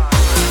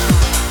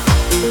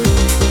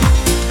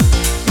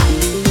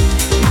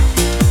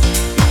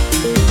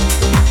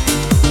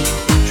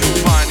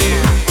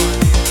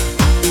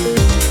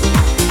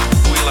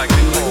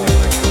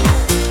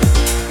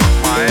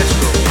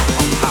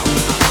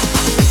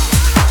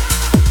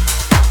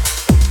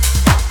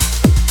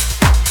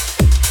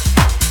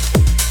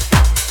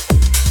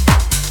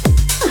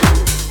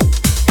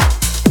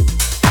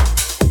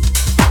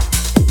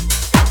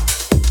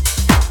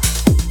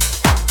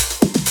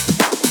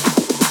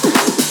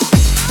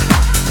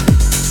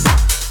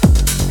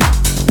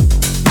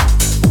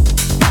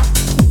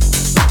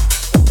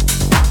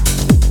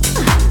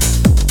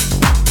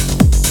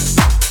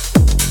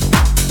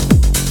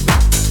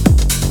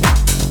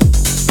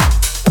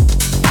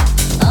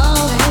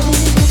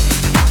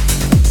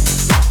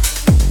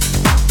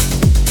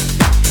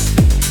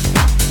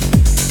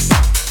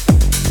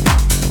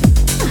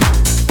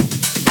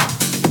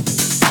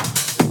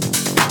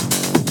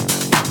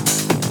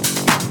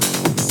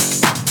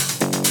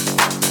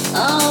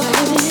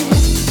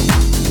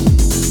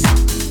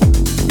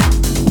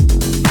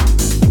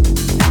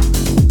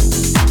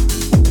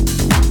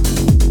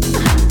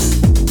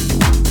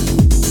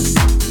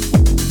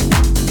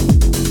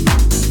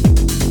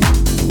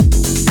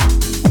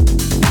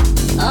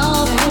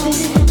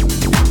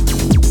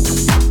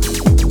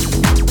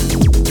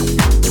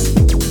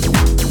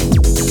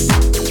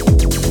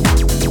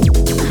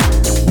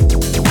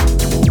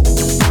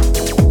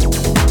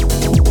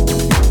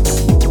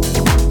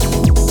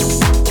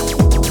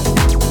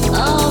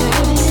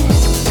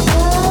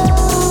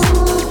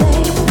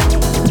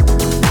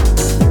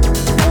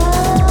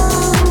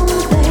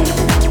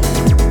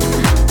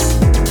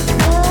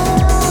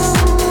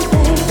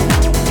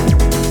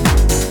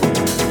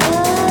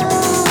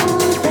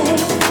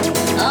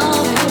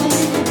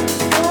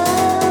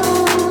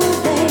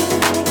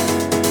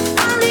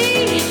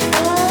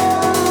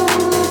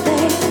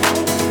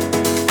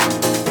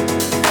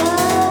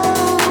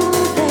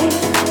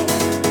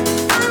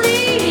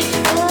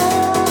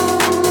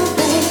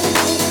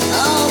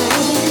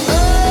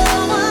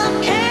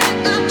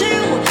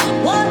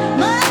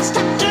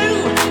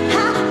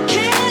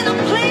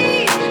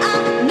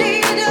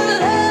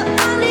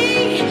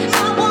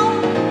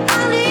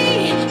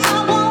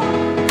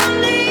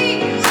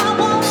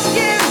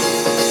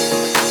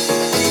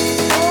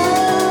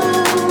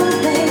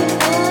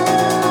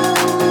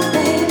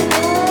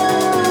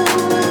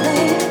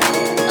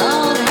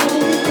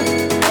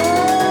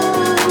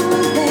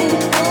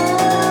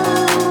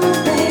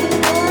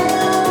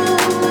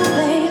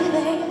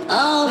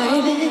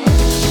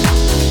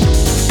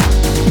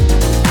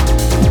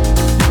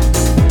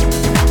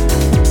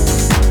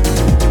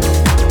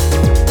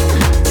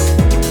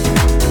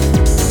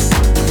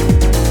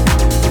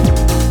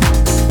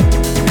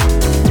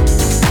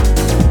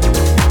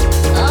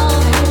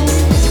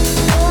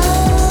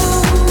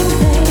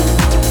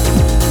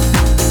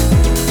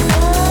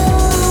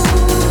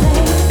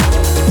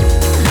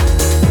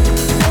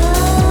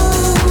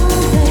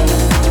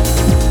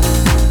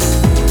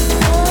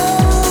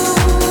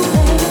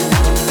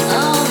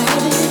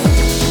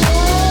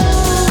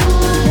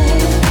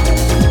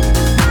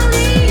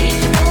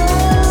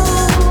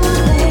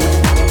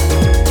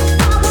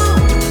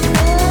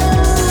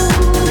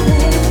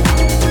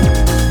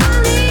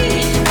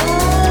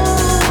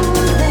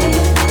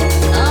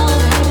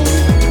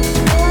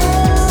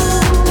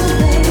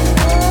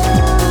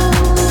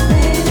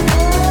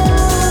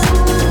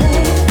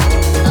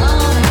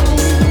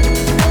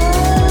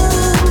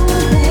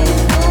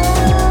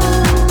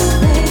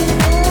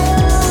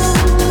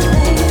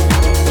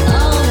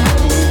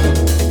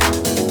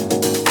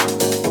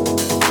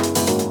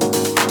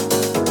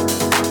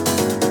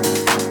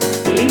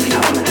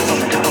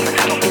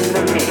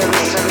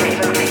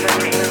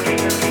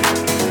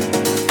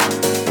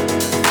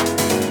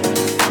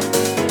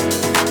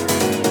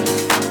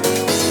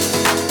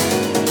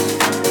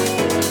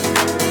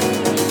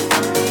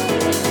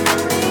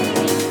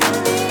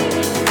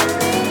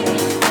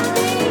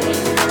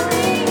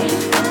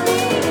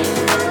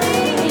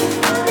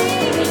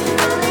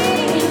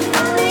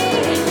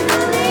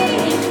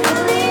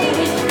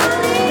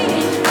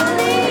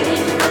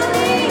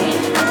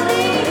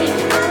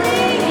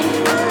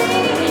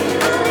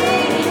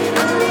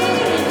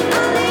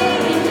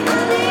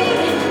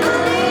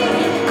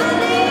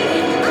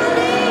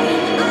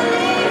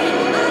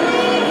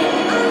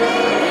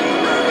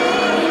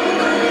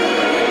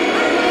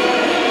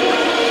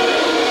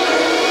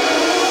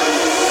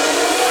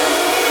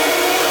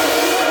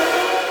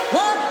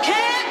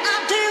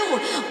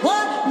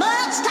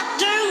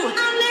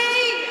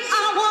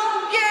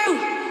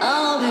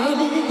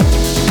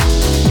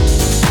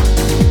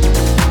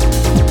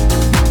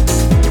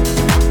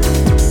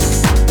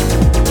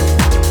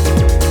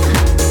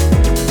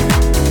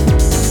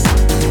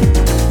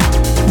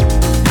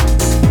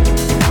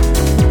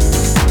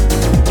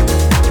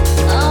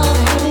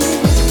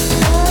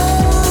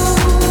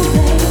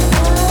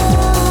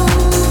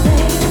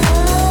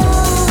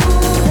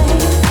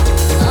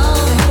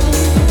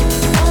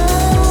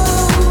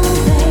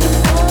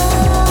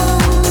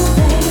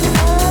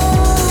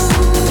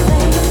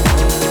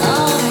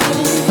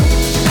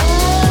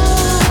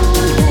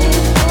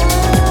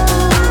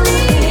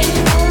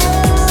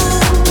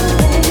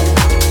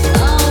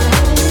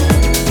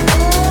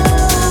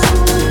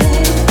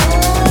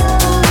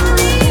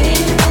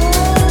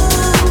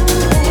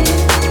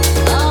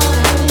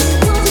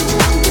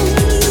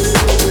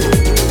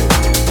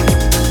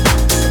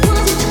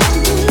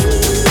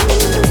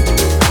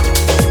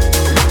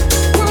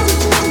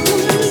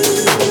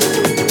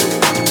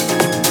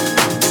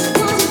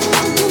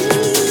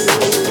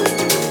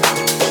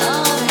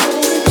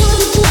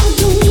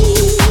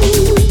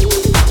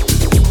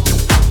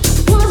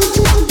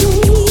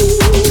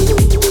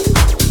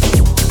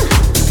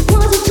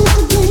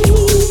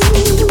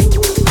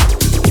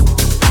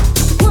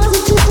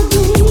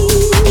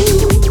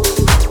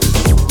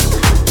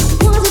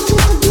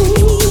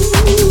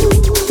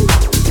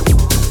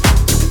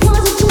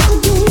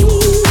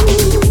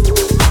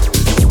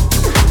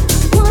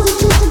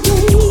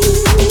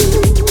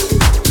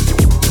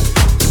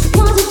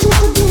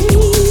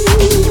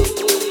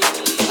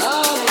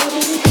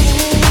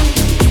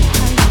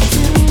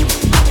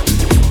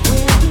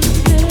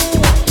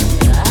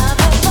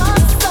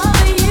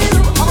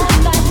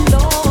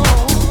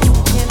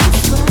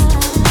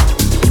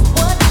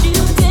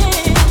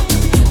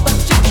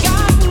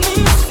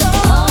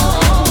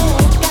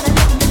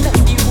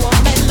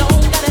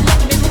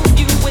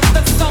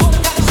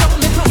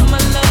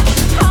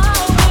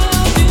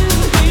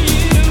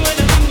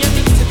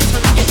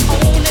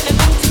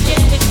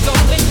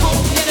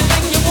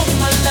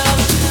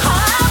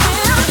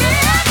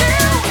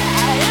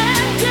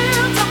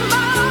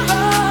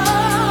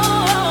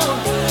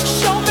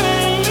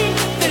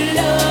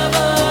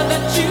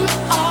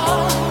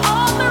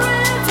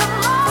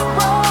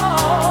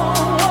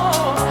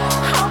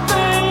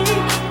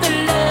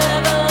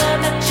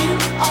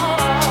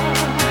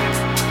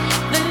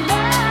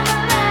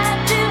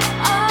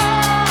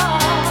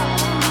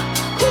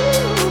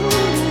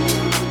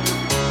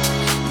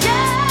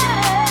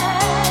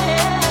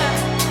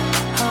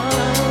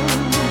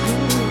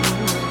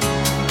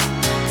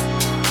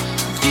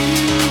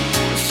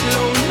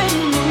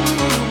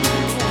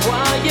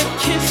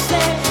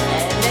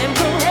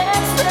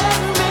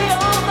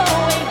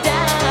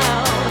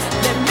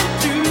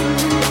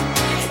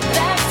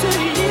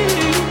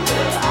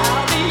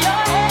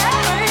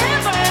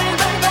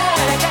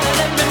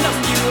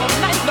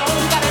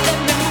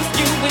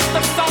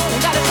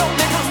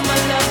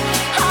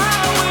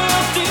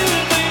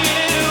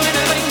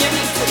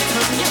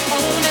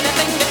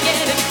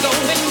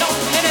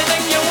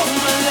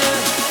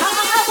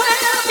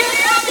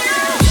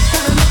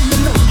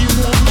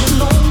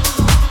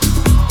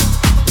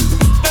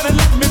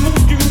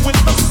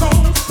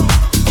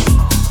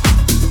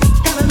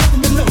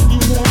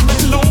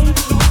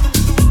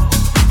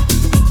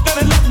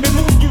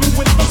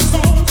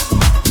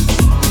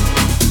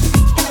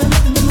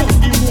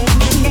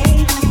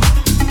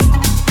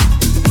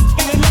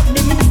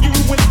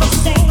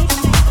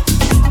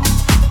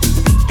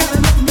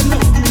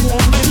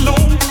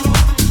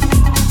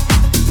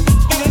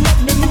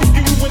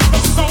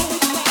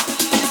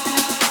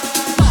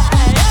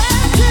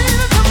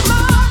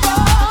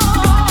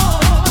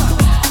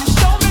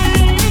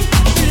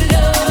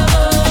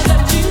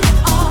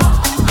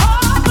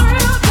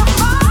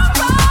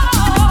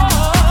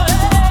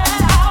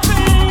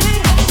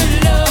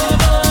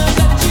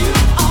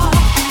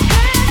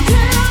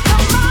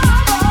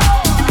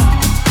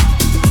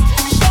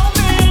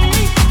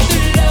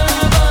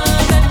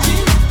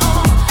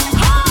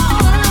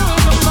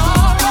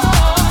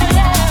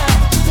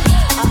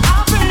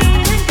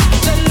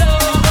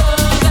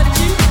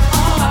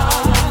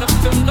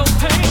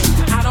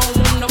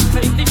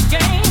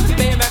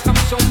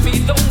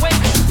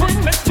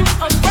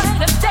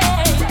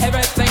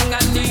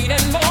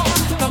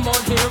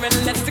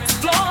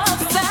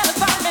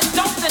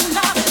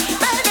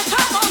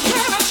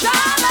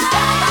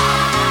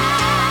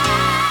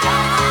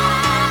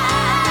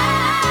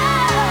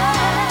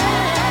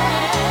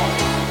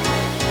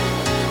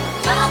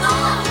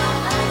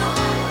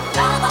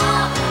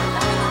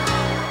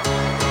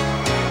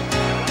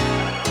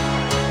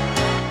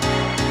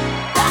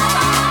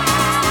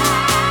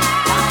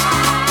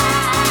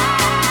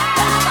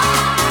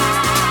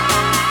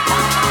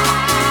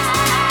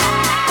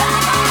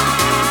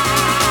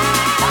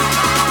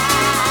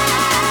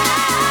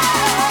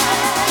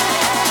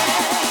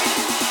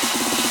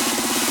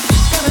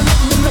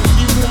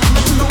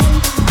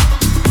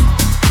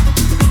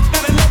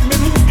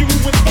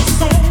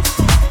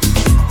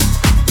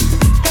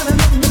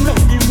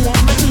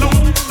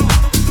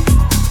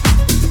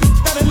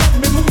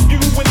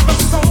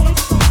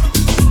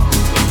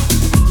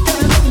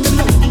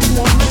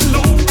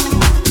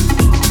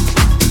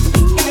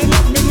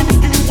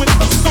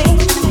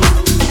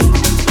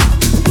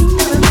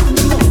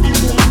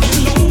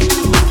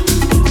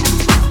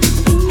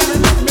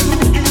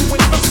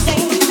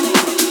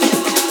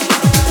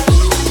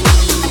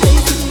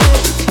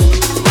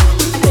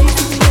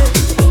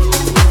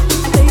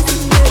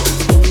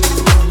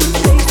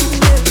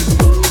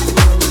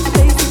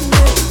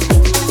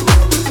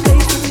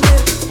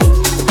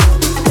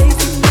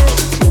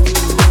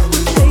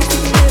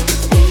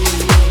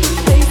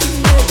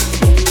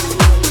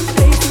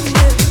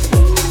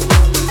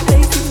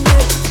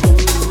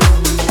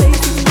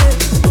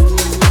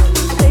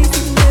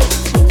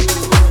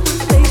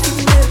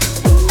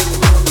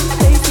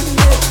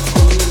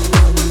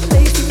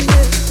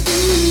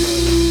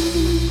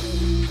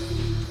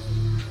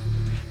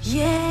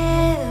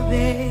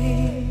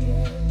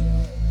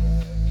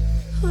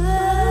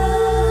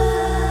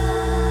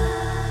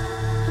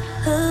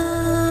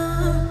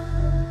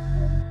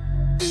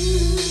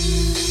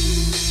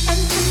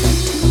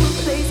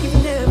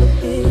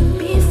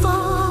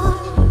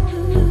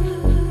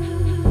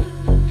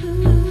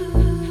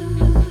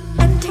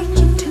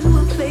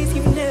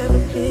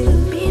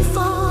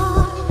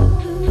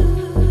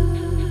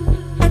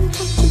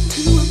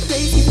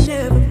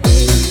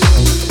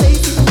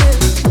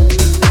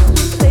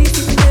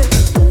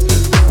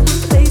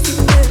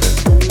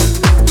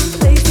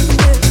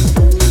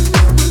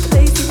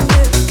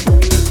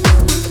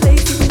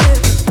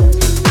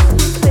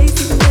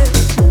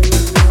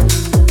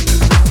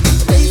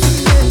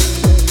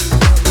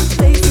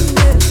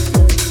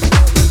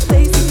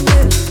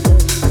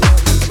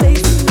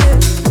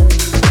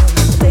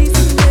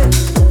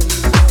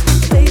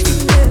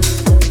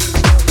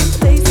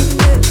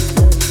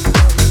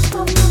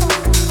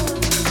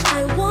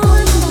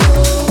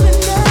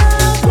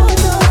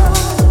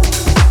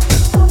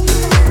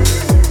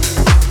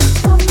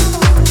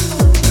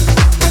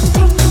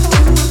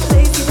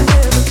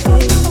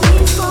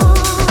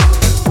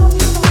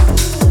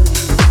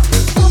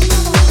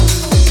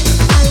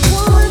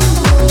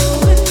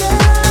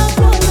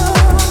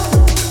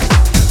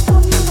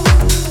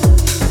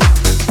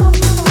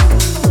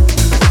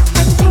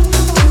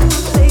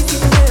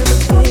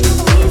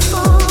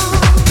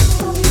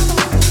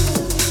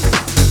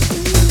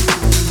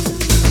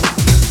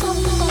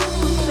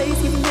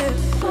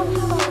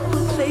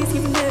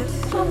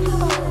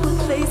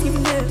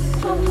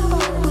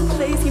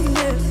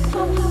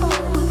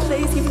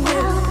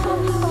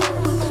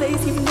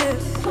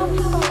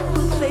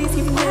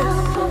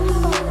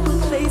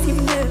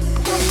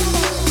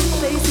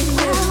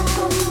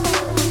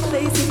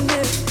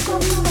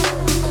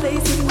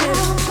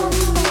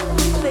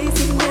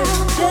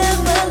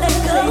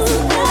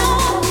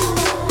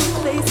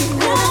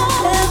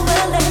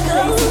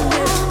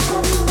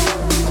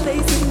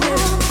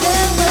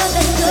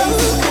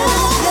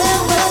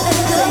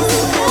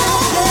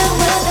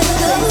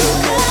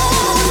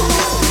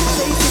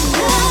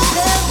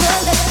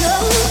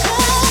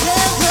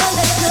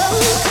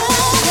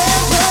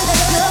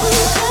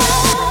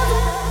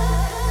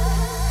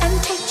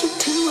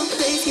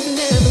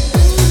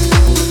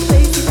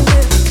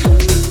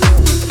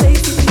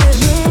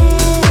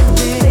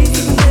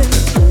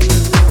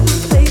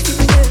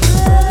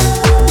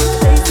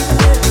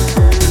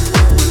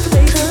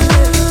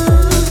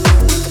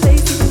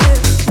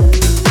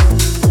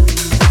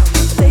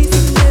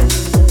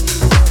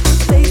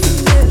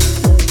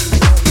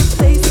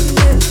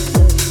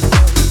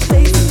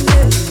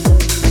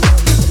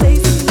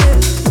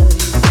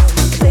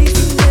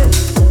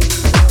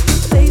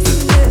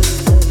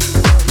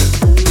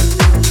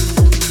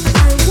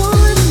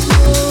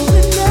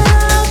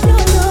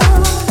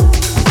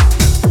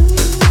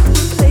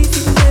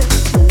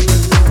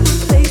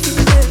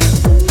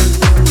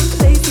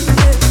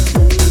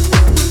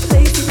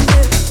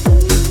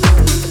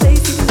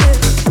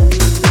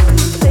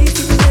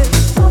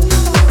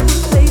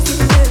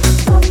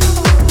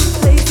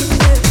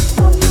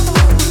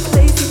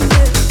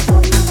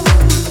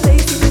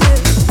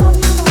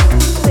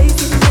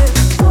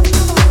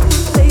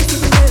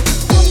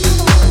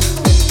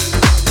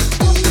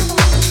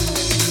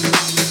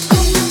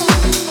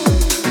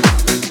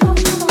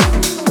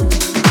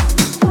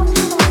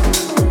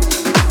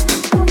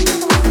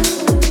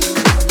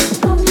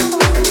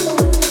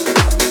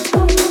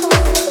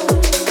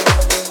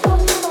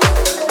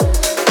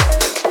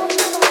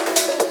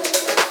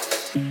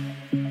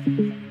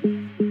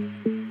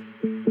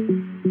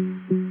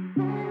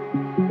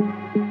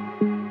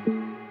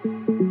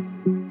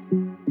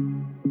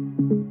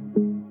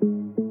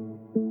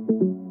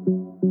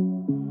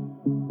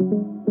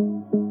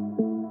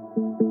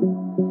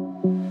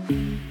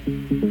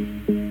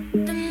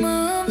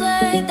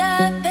 like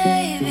that,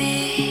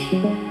 baby.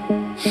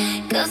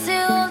 'Cause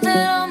you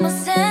altered all my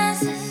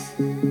senses.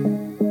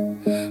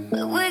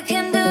 But we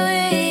can do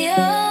it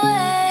your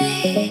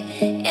way.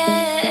 Yeah.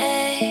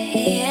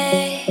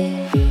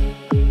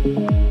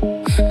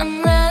 I'm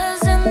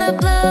lost in the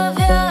blue of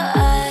your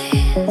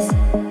eyes.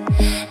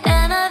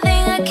 And I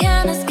think I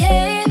can't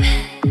escape.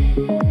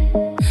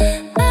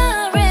 I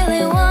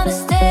really wanna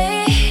stay.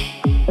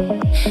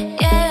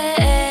 Yeah.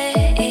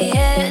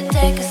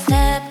 Take a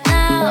step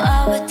now. I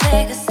would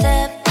take a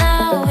step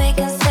now. We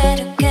can stay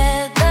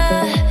together.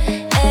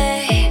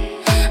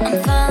 I'm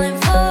falling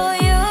for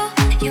you.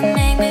 You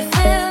make me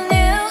feel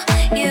new.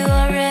 You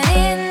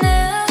already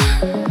knew.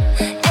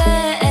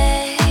 Yeah.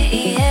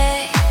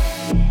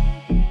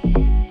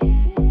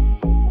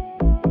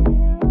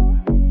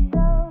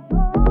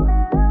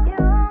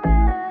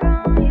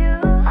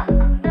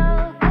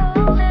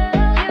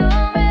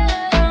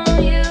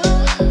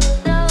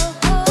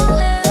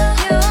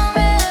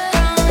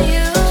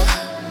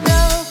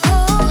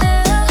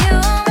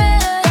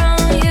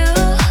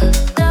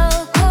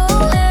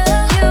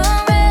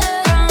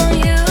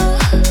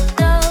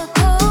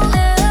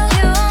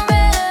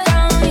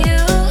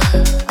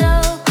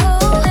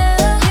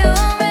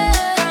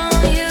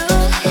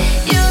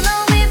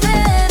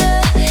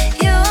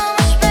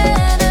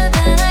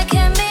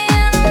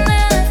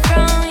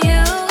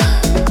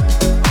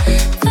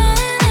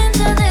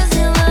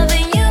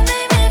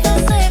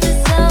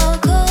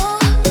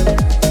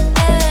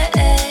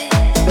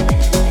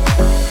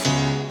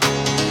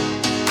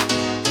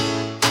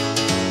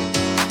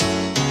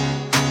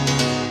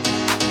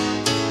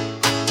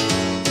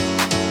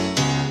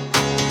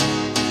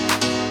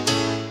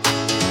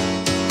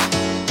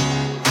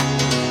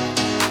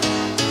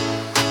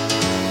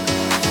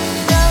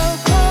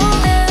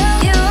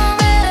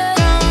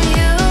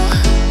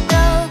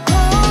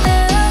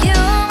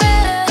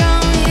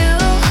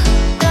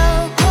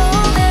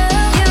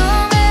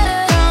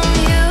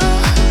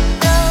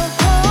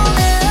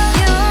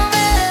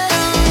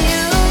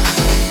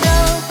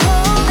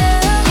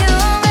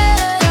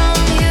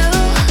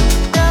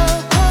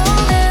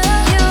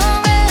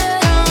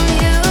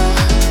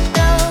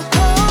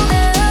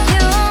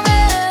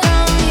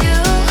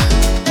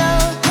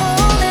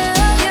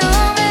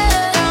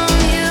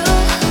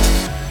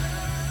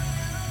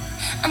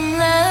 I'm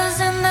lost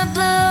in the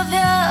blue of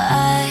your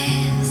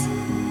eyes,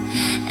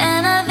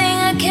 and I think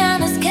I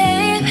can't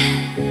escape.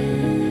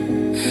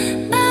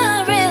 I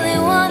really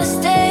wanna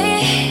stay.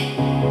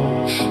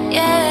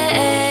 Yeah.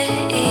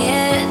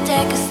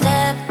 Take a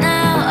step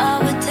now. I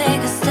would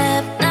take a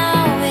step now.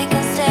 We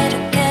can stay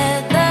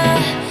together.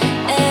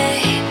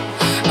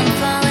 I'm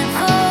falling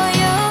for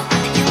you.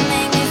 You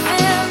make me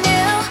feel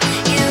new.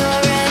 You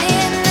already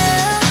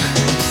knew.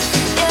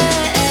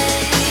 Yeah.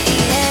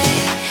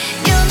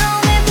 You know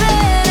me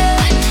better.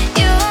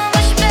 You are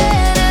much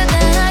better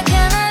than I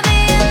cannot be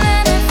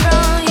learning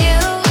from you.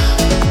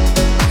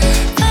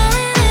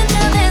 Falling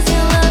into this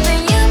new love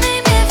and you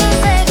make me feel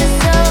safe and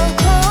so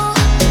cool.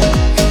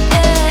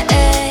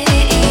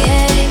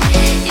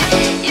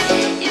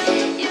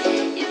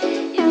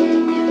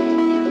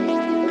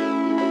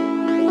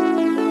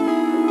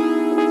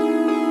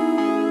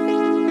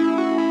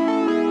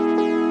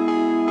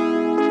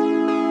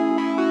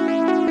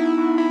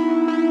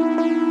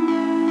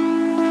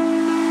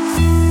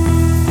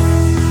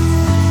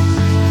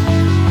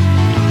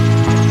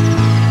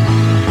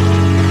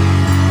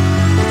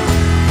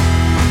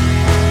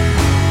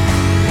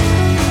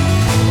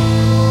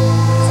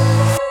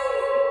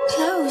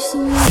 Close to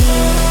me.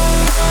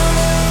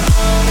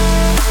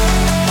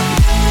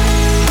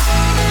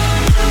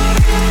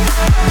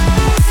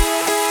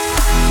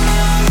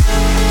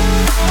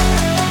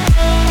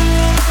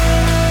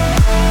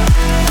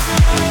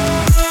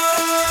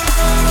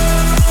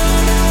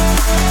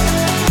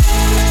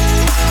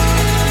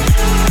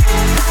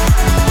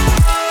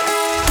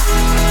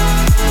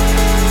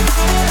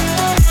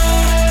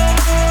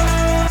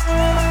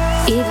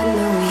 Even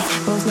though we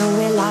both know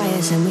we're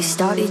liars and we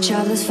start each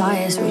other's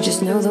fires, we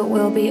just know that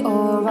we'll be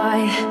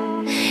alright.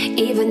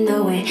 Even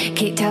though we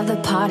kicked out the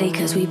party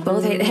cause we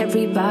both hate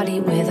everybody,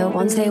 we're the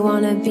ones they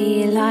wanna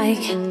be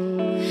like.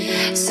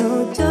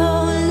 So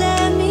don't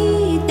let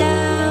me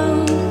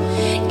down,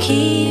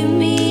 keep